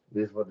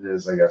is what it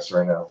is, I guess,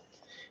 right now.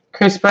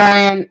 Chris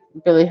Bryant,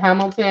 Billy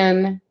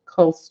Hamilton,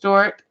 Cole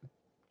Stewart,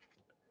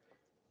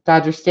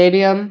 Dodger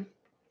Stadium,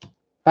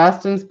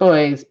 Boston's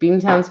boys,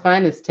 Beantown's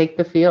finest, take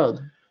the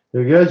field.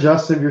 There you go,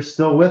 Justin. If you're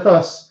still with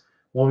us,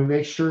 we'll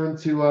make sure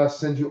to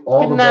send you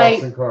all the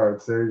Boston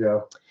cards. There you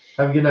go.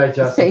 Have a good night,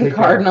 Justin. St.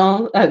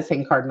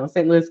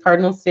 Louis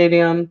Cardinal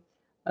Stadium.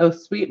 Oh,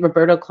 sweet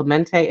Roberto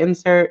Clemente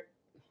insert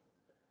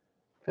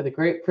for the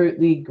Grapefruit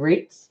League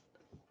greats.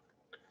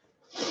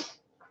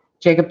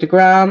 Jacob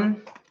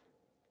deGrom,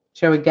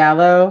 Joey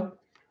Gallo,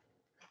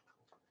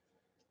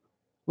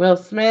 Will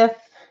Smith,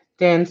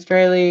 Dan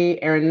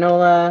Straley, Aaron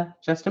Nola,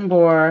 Justin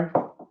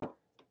Bohr,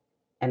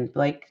 and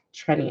Blake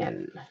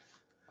Trenian.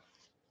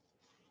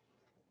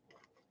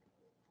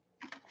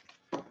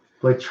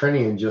 Blake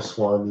Trenian just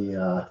won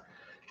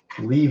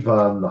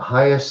the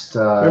highest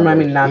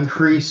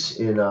increase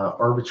in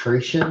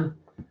arbitration.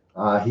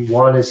 He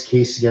won his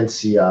case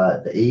against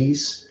the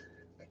A's.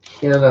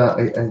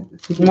 I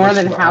think more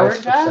than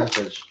Howard got.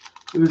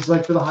 It was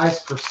like for the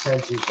highest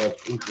percentage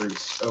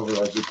increase over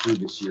the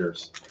previous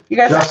years. You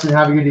guys, Justin,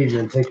 have a good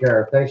evening. Take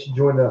care. Thanks for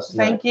joining us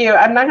tonight. Thank you.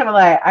 I'm not gonna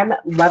lie. I'm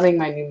loving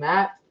my new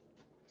mat.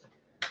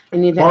 I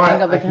need to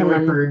angle the camera. I can't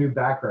wait for your new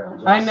background.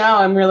 Justin. I know.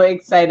 I'm really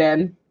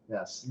excited.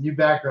 Yes, new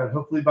background.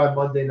 Hopefully by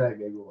Monday night,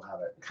 maybe we'll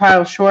have it.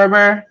 Kyle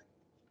Schwarber,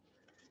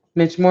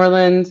 Mitch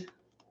Moreland,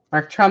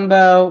 Mark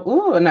Trumbo.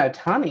 Ooh, no,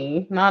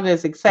 Tony. Not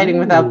as exciting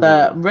without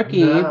the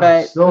rookie,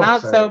 but not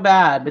exciting. So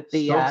bad with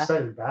the. Still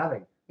exciting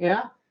batting.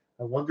 Yeah.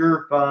 I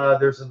wonder if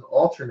there's an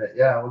alternate.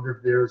 Yeah, I wonder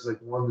if there's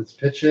one that's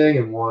pitching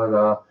and one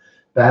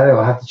batting.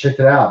 I'll have to check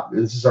that out.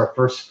 This is our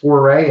first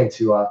foray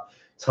into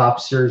Top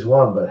Series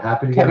 1, but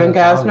happy to get Kevin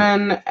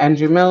Gausman,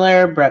 Andrew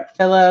Miller, Brett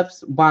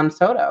Phillips, Juan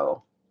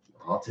Soto.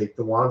 I'll take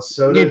the Juan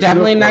Soto. You're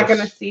definitely not going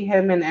to see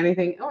him in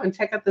anything. Oh, and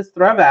check out this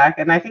throwback.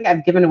 And I think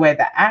I've given away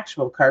the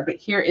actual card, but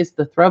here is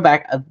the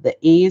throwback of the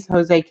A's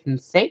Jose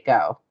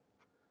Canseco.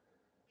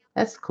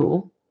 That's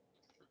cool.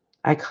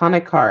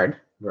 Iconic card.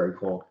 Very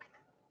cool.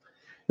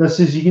 Now,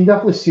 Susie, you can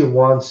definitely see a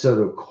Juan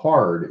Soto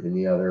card in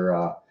the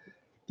other.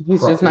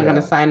 He's just not going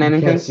to sign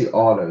anything. You can't see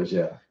autos,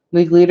 yeah.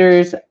 League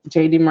leaders,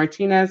 J.D.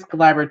 Martinez,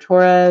 Gleyber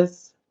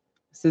Torres.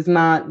 This is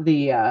not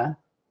the,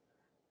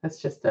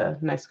 that's just a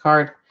nice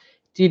card.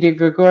 Didi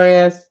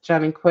Gregorius,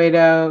 Johnny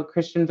Cueto,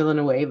 Christian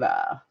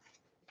Villanueva.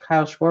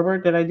 Kyle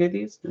Schwarber, did I do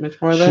these?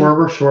 Mitch Moreland?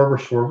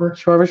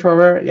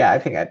 Schwarber. Yeah, I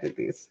think I did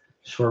these.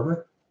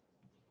 Schwarber.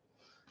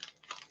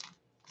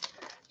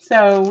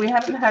 So we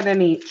haven't had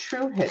any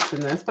true hits in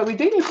this, but we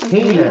did get some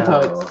Panini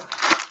codes.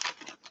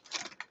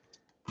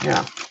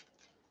 Yeah.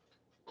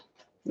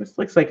 This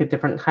looks like a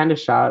different kind of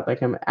shot,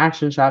 like an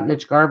action shot.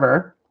 Mitch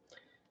Garver.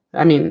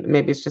 I mean,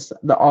 maybe it's just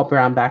the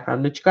all-brown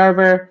background. Mitch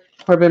Garver,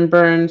 Corbin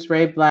Burns,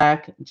 Ray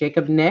Black,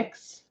 Jacob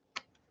Nix,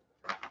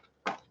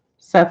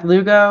 Seth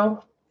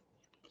Lugo,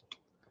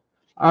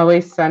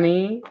 Always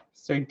Sunny.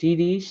 Sir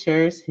Didi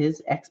shares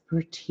his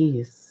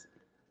expertise.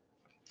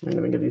 I'm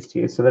going to give these to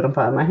you so they don't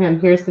fall in my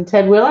hand. Here's the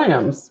Ted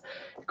Williams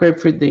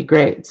Grapefruit League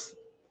Grades.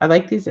 I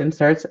like these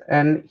inserts.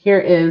 And here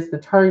is the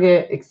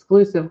Target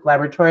exclusive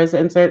Gleyber Torres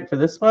insert for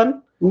this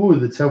one. Ooh,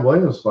 the Ted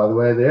Williams, by the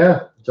way.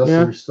 Yeah.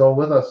 Justin, you're still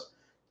with us.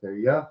 There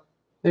you go.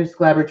 There's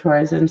Gleyber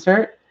Torres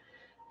insert.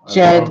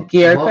 Jed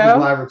Gierko. I love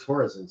the Gleyber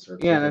Torres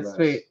insert. Yeah, that's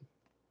sweet.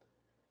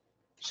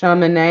 Sean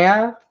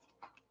Manaea.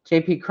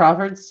 J.P.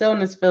 Crawford, still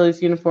in his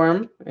Phillies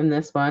uniform in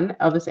this one.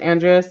 Elvis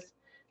Andrus,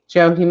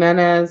 Joe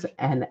Jimenez,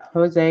 and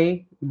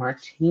Jose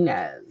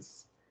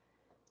Martinez.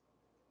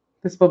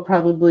 This will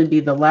probably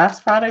be the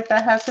last product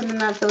that has him in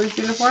that Phillies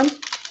uniform.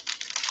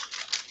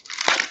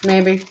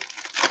 Maybe.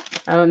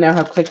 I don't know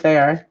how quick they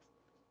are.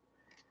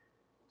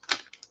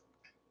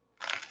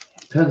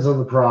 Depends on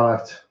the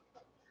product.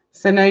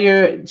 So now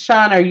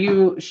are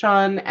you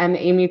Sean and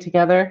Amy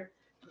together?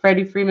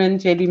 Freddie Freeman,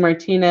 J.D.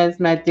 Martinez,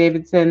 Matt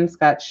Davidson,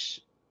 Scott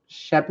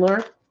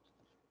Shepler,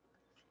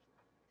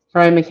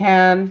 Brian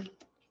McCann,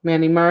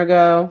 Manny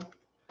Margot.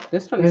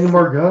 This one is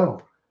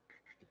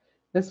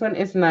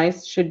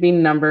nice. Should be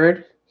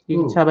numbered.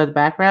 You can tell by the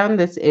background.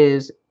 This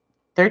is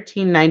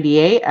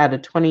 $13.98 out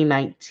of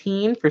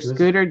 2019 for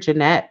Scooter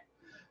Gennett.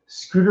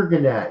 Scooter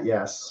Gennett,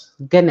 yes.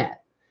 Gennett.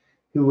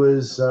 Who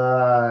was,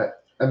 I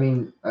don't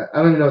even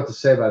know what to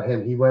say about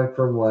him. He went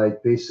from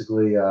like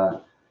basically,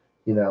 a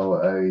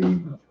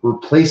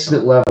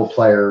replacement level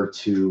player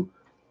to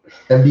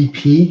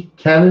MVP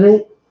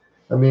candidate.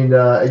 I mean,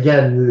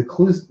 again, the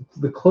closest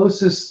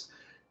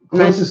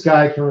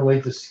guy I can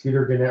relate to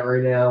Scooter Gennett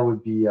right now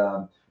would be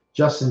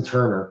Justin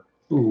Turner.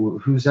 Ooh,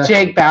 who's that?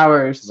 Jake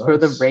Bowers for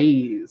the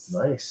Rays.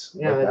 Nice.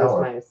 Yeah, that is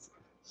nice.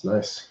 It's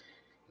nice.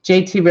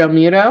 JT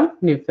Realmuto,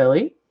 New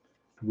Philly.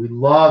 We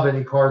love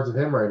any cards of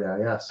him right now.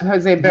 Yes.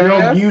 Jose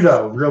Barrios.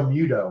 Real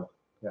Muto.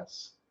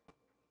 Yes.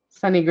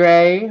 Sonny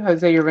Gray,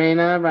 Jose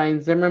Urena,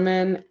 Ryan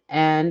Zimmerman,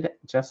 and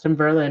Justin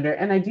Verlander.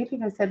 And I do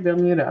think I said Real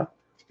Muto.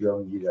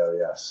 Real Muto,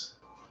 yes.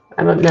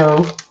 I don't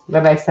know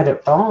that I said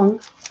it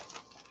wrong.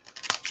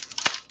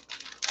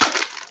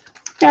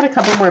 Got a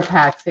couple more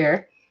packs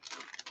here.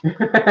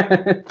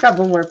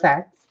 Couple more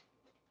packs.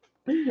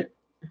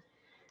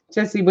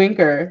 Jesse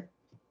Winker.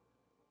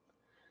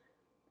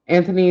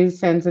 Anthony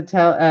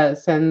Senzatella,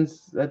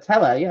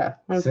 yeah.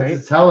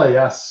 Senzatella, right.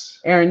 Yes.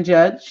 Aaron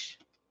Judge.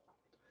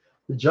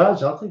 The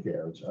Judge, I'll take the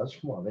Aaron Judge.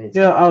 Come on, man.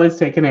 You'll always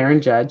take an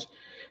Aaron Judge.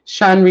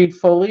 Sean Reed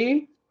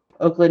Foley,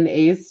 Oakland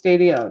A's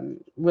Stadium.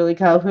 Willie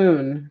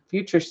Calhoun,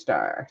 Future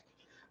Star.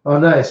 Oh,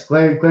 nice.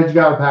 Glad you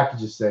got our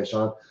packages today,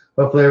 Sean.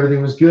 Hopefully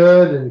everything was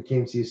good and it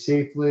came to you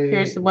safely.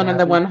 Here's one of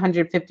the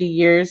 150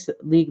 years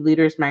league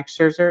leaders, Max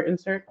Scherzer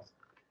insert.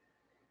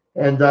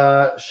 And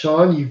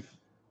Sean, you've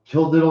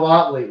killed it a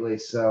lot lately,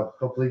 so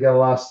hopefully you got a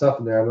lot of stuff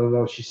in there. I don't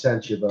know what she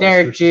sent you, but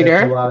Derek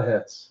Jeter. A lot of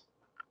hits.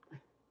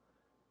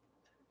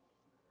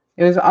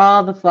 It was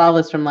all the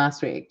flawless from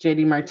last week.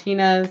 JD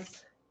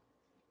Martinez,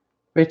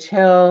 Rich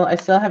Hill. I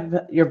still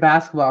have your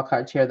basketball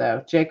cards here,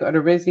 though. Jake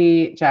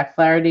Odorizzi, Jack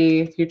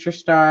Flaherty, Future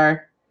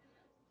Star,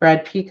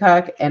 Brad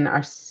Peacock, and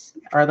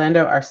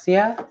Orlando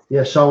Arcia.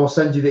 Yeah, Sean, we'll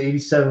send you the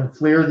 87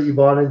 Fleer that you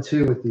bought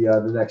into with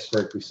the next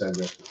break we send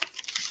you.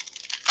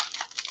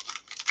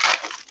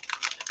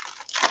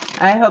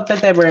 I hope that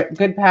they were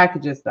good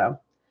packages, though.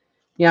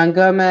 Jan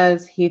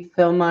Gomez, Heath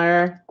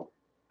Fillmyer,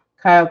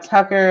 Kyle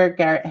Tucker,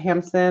 Garrett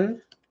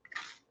Hampson,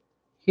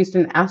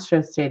 Houston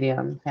Astros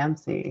Stadium,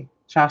 fancy.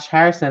 Josh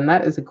Harrison,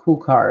 that is a cool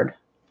card.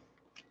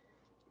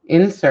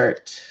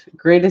 Insert,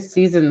 greatest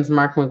seasons,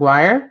 Mark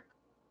McGwire.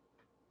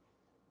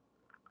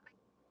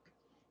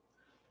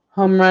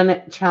 Home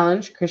run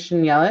challenge,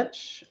 Christian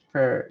Yelich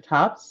for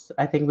Topps.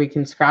 I think we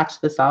can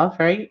scratch this off,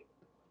 right?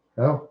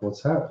 Oh,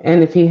 what's that?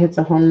 And if he hits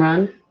a home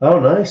run. Oh,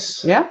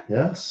 nice. Yeah.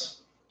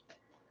 Yes.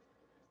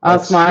 All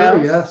smiles.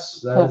 True,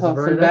 yes, that is a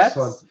very nice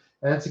one.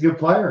 And it's a good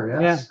player,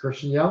 yes. Yeah.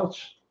 Christian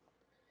Yelich,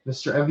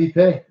 Mr.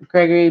 MVP.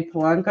 Gregory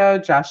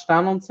Polanco, Josh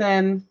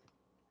Donaldson.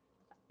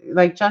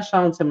 Like, Josh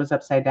Donaldson was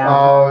upside down.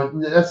 Oh,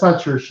 that's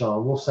not true,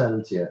 Sean. We'll send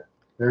them to you.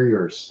 They're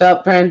yours.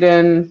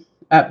 Brandon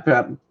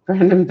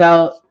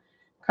Belt,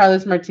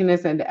 Carlos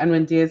Martinez, and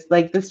Edwin Diaz.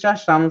 Like, this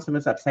Josh Donaldson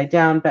was upside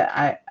down, but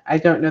I I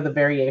don't know the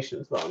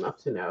variations well enough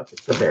to know if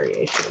it's a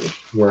variation.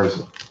 Where is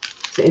it?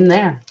 It's in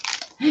there.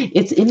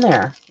 It's in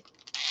there.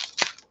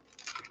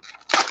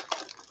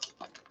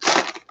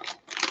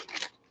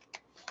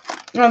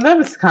 Well, that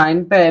was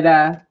kind, but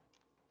I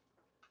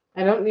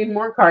don't need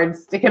more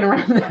cards sticking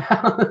around the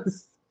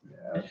house.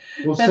 Yeah.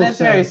 We'll But still that's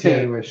send very it to you sweet.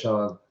 anyway,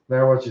 Sean. No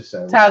matter what you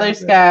say. Tyler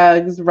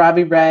Skaggs,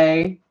 Robbie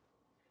Ray,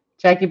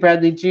 Jackie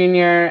Bradley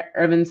Jr.,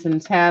 Irvin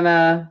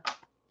Santana,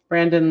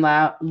 Brandon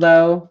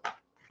Lowe,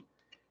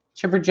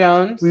 Chipper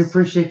Jones. We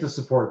appreciate the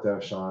support, though,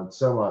 Sean,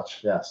 so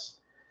much. Yes.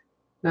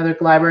 Another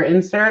Gleiber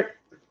insert.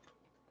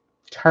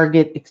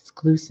 Target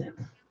exclusive.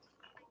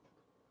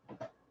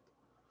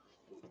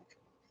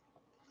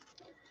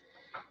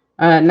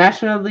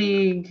 National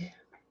League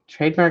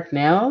trademark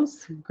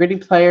nails. Gritty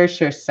players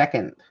share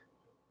second.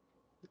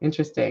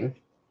 Interesting.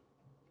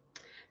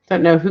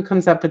 Don't know who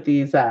comes up with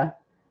these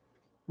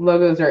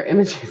logos or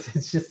images.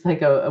 It's just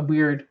like a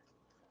weird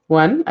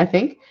one, I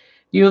think.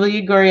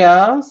 Yuli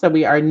Gurriel. So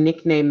we are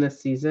nicknamed this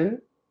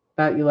season.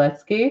 About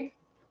Uletsky.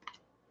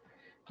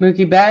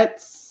 Mookie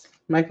Betts.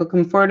 Michael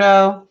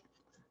Conforto.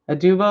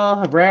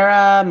 Adubel,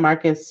 Herrera,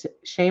 Marcus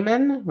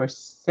Shaman, or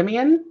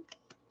Simeon,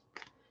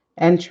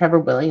 and Trevor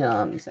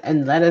Williams.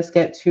 And let us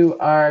get to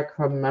our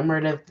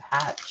commemorative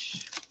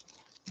patch.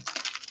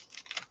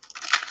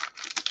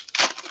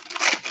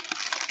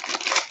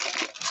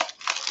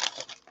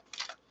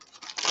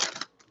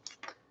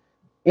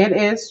 It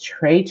is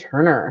Trey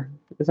Turner.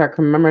 It's our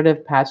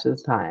commemorative patch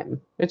this time,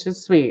 which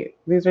is sweet.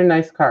 These are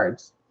nice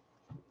cards.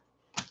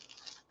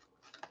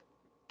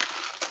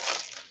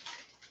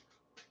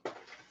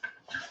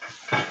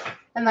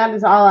 And that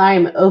is all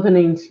I'm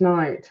opening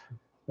tonight.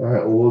 All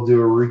right, we'll do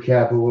a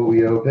recap of what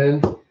we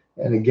opened.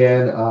 And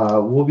again,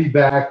 we'll be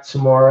back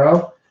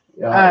tomorrow.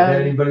 If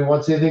anybody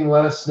wants anything,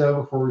 let us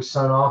know before we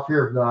sign off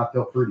here. If not,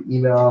 feel free to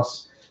email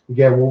us.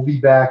 Again, we'll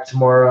be back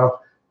tomorrow.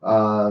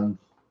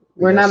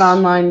 We're not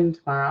online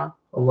tomorrow.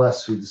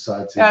 Unless we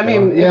decide to. I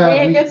mean,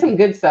 if we get some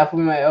good stuff,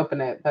 we might open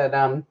it. But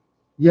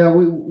yeah,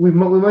 we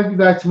might be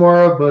back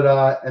tomorrow. But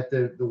at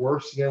the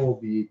worst, again,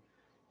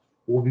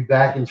 we'll be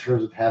back in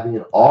terms of having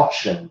an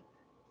auction.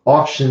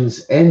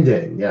 Auctions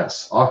ending,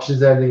 yes.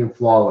 Auctions ending in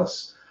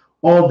Flawless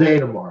all day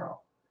tomorrow,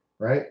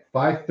 right?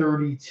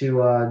 5:30 to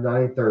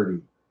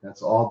 9:30.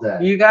 That's all day.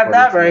 You got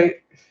that right.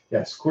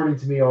 Yes, according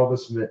to me, all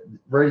this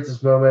right at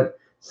this moment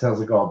sounds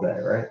like all day,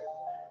 right?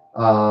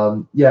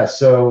 Yeah.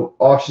 So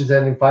auctions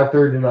ending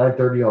 5:30 to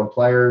 9:30 on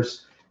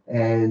players,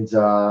 and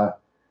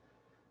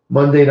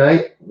Monday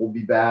night we'll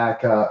be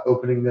back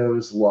opening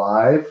those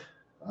live.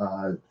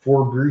 4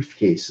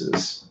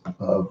 briefcases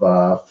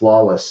of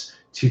Flawless.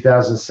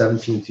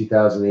 2017,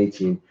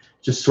 2018.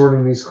 Just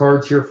sorting these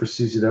cards here for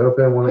Susie to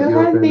open. Who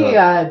had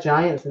the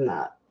Giants in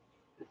that?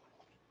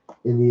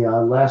 In the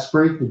last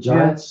break, the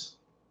Giants.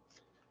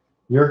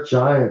 Yeah. New York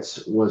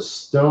Giants was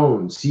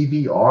Stone,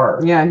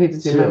 CBR. Yeah, he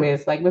just reminded me.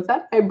 It's like, was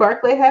that a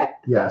Barkley hit?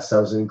 Yes, that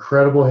was an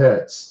incredible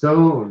hit.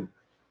 Stone,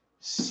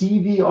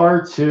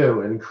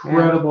 CBR2, an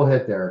incredible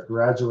hit there.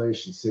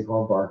 Congratulations,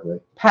 Saquon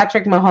Barkley.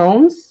 Patrick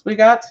Mahomes we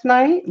got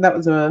tonight. That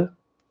was a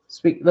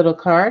sweet little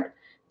card.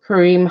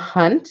 Kareem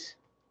Hunt.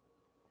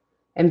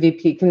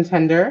 MVP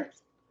contender,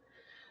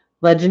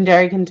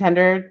 legendary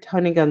contender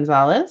Tony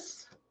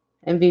Gonzalez,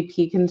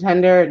 MVP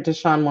contender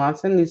Deshaun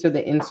Watson. These are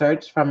the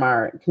inserts from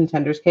our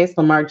contenders case.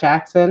 Lamar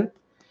Jackson,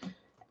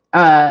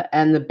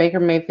 and the Baker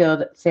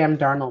Mayfield Sam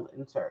Darnold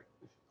insert.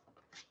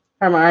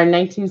 From our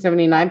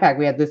 1979 pack,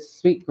 we had this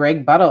sweet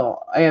Greg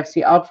Buttle,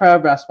 AFC All-Pro,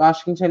 Russ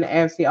Washington,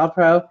 AFC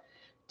All-Pro,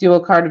 dual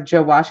card of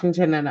Joe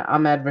Washington and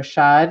Ahmed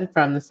Rashad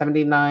from the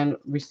 79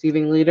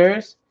 receiving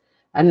leaders,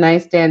 a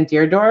nice Dan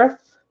Deerdorf,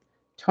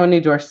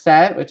 Tony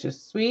Dorsett, which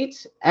is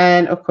sweet,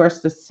 and of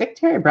course the sick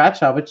Terry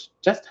Bradshaw, which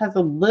just has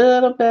a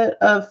little bit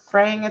of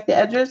fraying at the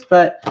edges,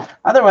 but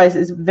otherwise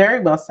is very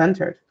well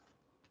centered.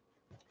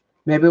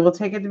 Maybe we'll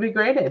take it to be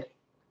graded.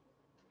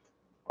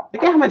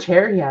 Look at how much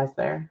hair he has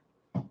there.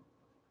 Do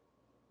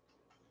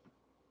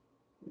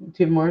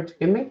you have more to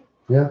give me?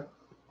 Yeah.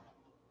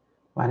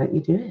 Why don't you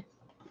do it?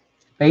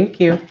 Thank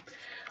you.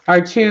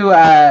 Our 2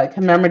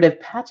 commemorative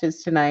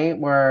patches tonight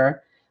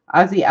were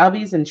Ozzie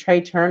Albies and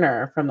Trey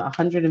Turner from the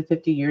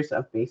 150 years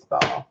of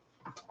baseball.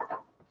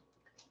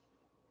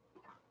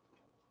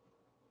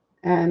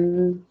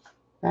 And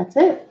that's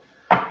it.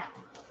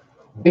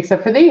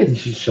 Except for these. You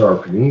should show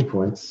our Panini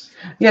points.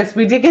 Yes,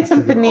 we did get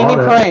some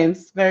Panini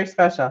points. Very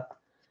special.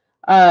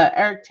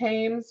 Eric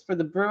Thames for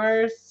the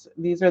Brewers.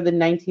 These are the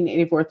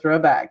 1984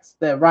 throwbacks.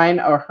 The Ryan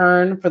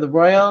O'Hearn for the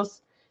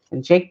Royals.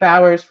 And Jake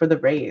Bowers for the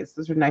Rays.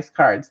 Those are nice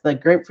cards. The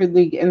Grapefruit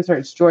League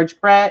inserts George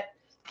Brett,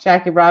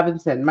 Jackie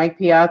Robinson, Mike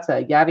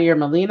Piazza, Yadier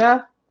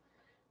Molina,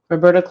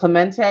 Roberto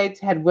Clemente,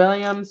 Ted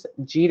Williams,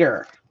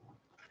 Jeter.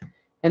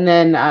 And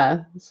then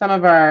some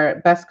of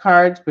our best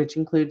cards, which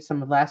include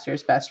some of last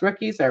year's best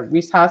rookies, are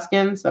Rhys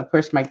Hoskins, of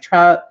course, Mike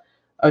Trout,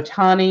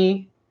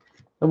 Ohtani,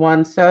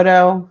 Juan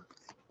Soto,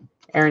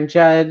 Aaron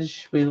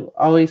Judge. We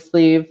always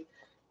leave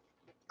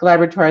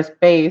Gleyber Torres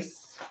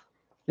base.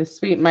 The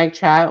Sweet Mike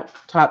Trout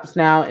Tops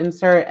Now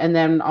insert, and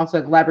then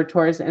also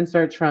Glabratores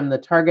inserts from the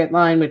Target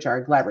line, which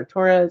are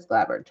Glabratores.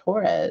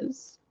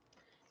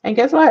 And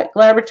guess what?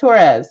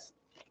 Glabratores.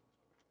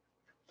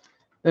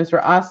 Those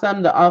were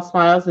awesome. The All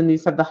Smiles, and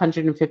these have the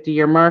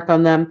 150-year mark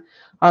on them.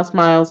 All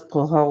Smiles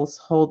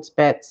holds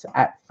bets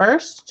at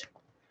first.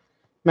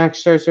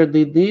 Max Scherzer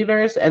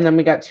leaders, and then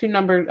we got few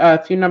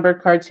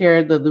numbered cards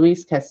here. The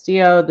Luis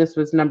Castillo, this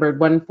was numbered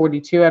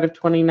 142 out of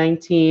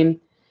 2019.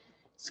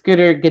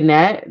 Scooter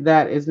Gannett,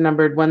 that is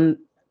numbered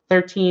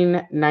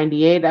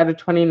 1398 out of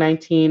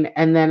 2019,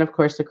 and then of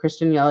course the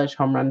Christian Yelich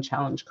Home Run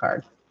Challenge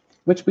card,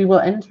 which we will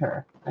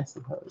enter, I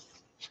suppose.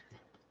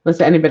 Unless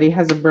anybody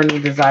has a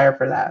burning desire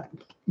for that.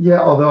 Yeah,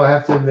 although I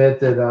have to admit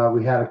that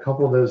we had a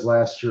couple of those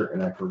last year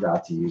and I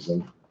forgot to use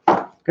them.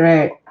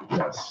 Great.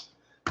 Yes.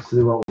 So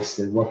they won't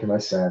wasted. What can I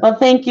say? Well,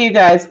 thank you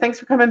guys. Thanks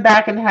for coming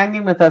back and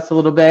hanging with us a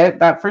little bit.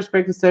 That first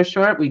break is so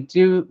short. We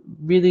do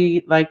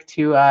really like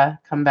to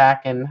come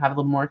back and have a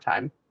little more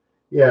time.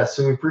 Yeah,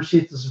 so we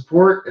appreciate the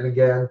support. And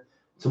again,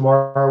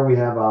 tomorrow we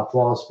have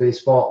Flawless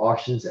Baseball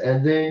auctions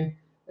ending.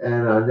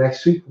 And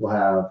next week we'll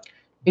have.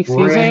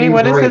 Excuse me,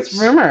 what is this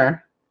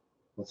rumor?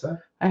 What's that?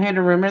 I heard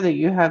a rumor that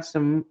you have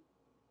some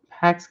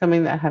packs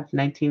coming that have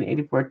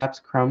 1984 Topps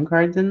Chrome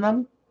cards in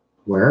them.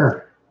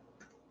 Where?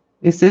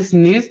 Is this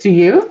news to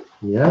you?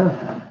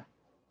 Yeah.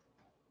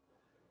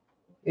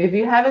 If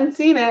you haven't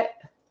seen it.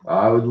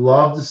 I would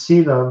love to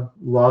see them.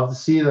 Love to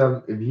see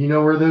them. If you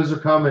know where those are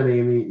coming,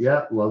 Amy,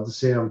 yeah, love to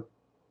see them.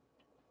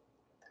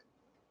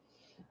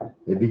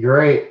 It'd be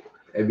great.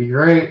 It'd be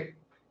great.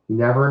 You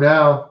never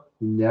know.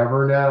 You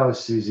never know,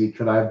 Susie.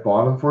 Could I have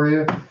bought them for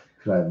you?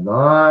 Could I have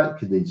not?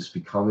 Could they just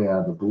be coming out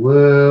of the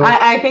blue?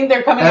 I think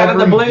they're coming out of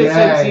the blue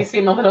since you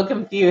seem a little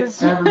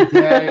confused. Every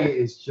day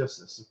is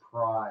just a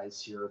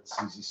surprise here at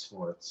Susie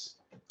Sports.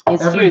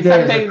 It's true.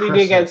 Sometimes we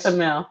do get some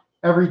mail.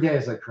 Every day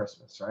is like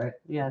Christmas, right?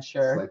 Yeah,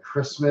 sure. It's like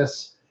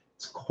Christmas.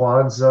 It's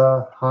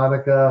Kwanzaa,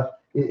 Hanukkah.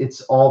 It's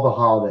all the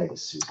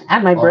holidays, Susie.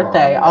 And my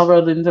birthday, all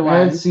rolled into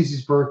one. And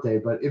Susie's birthday.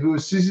 But if it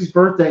was Susie's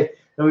birthday,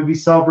 then we'd be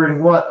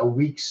celebrating what? A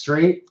week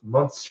straight?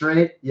 Month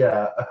straight?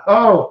 Yeah.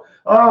 Oh,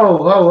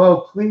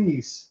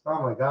 please.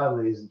 Oh my God,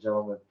 ladies and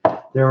gentlemen.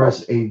 There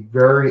was a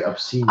very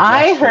obscene.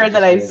 I heard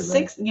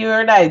that you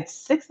heard I had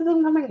 6 of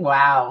them coming.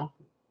 Wow.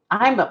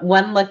 I'm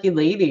one lucky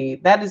lady.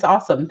 That is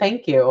awesome.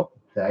 Thank you.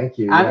 Thank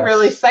you. I'm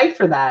really psyched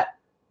for that.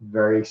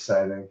 Very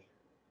exciting.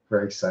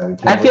 Very exciting.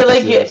 I feel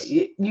like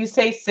you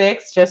say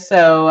 6 just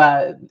so,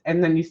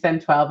 and then you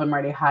send 12 and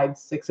Marty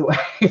hides 6 away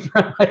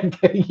for like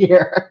a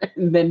year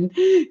and then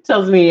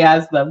tells me he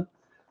has them.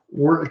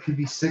 Or it could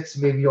be 6,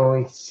 maybe you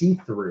only see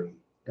 3.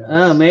 Yes.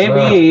 Oh,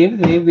 maybe.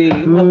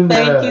 Well,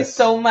 thank you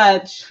so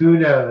much. Who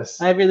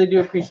knows? I really do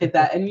appreciate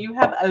that. And you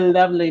have a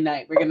lovely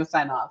night. We're going to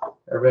sign off.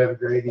 Everybody have a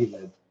great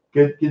evening.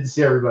 Good to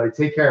see everybody.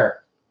 Take care.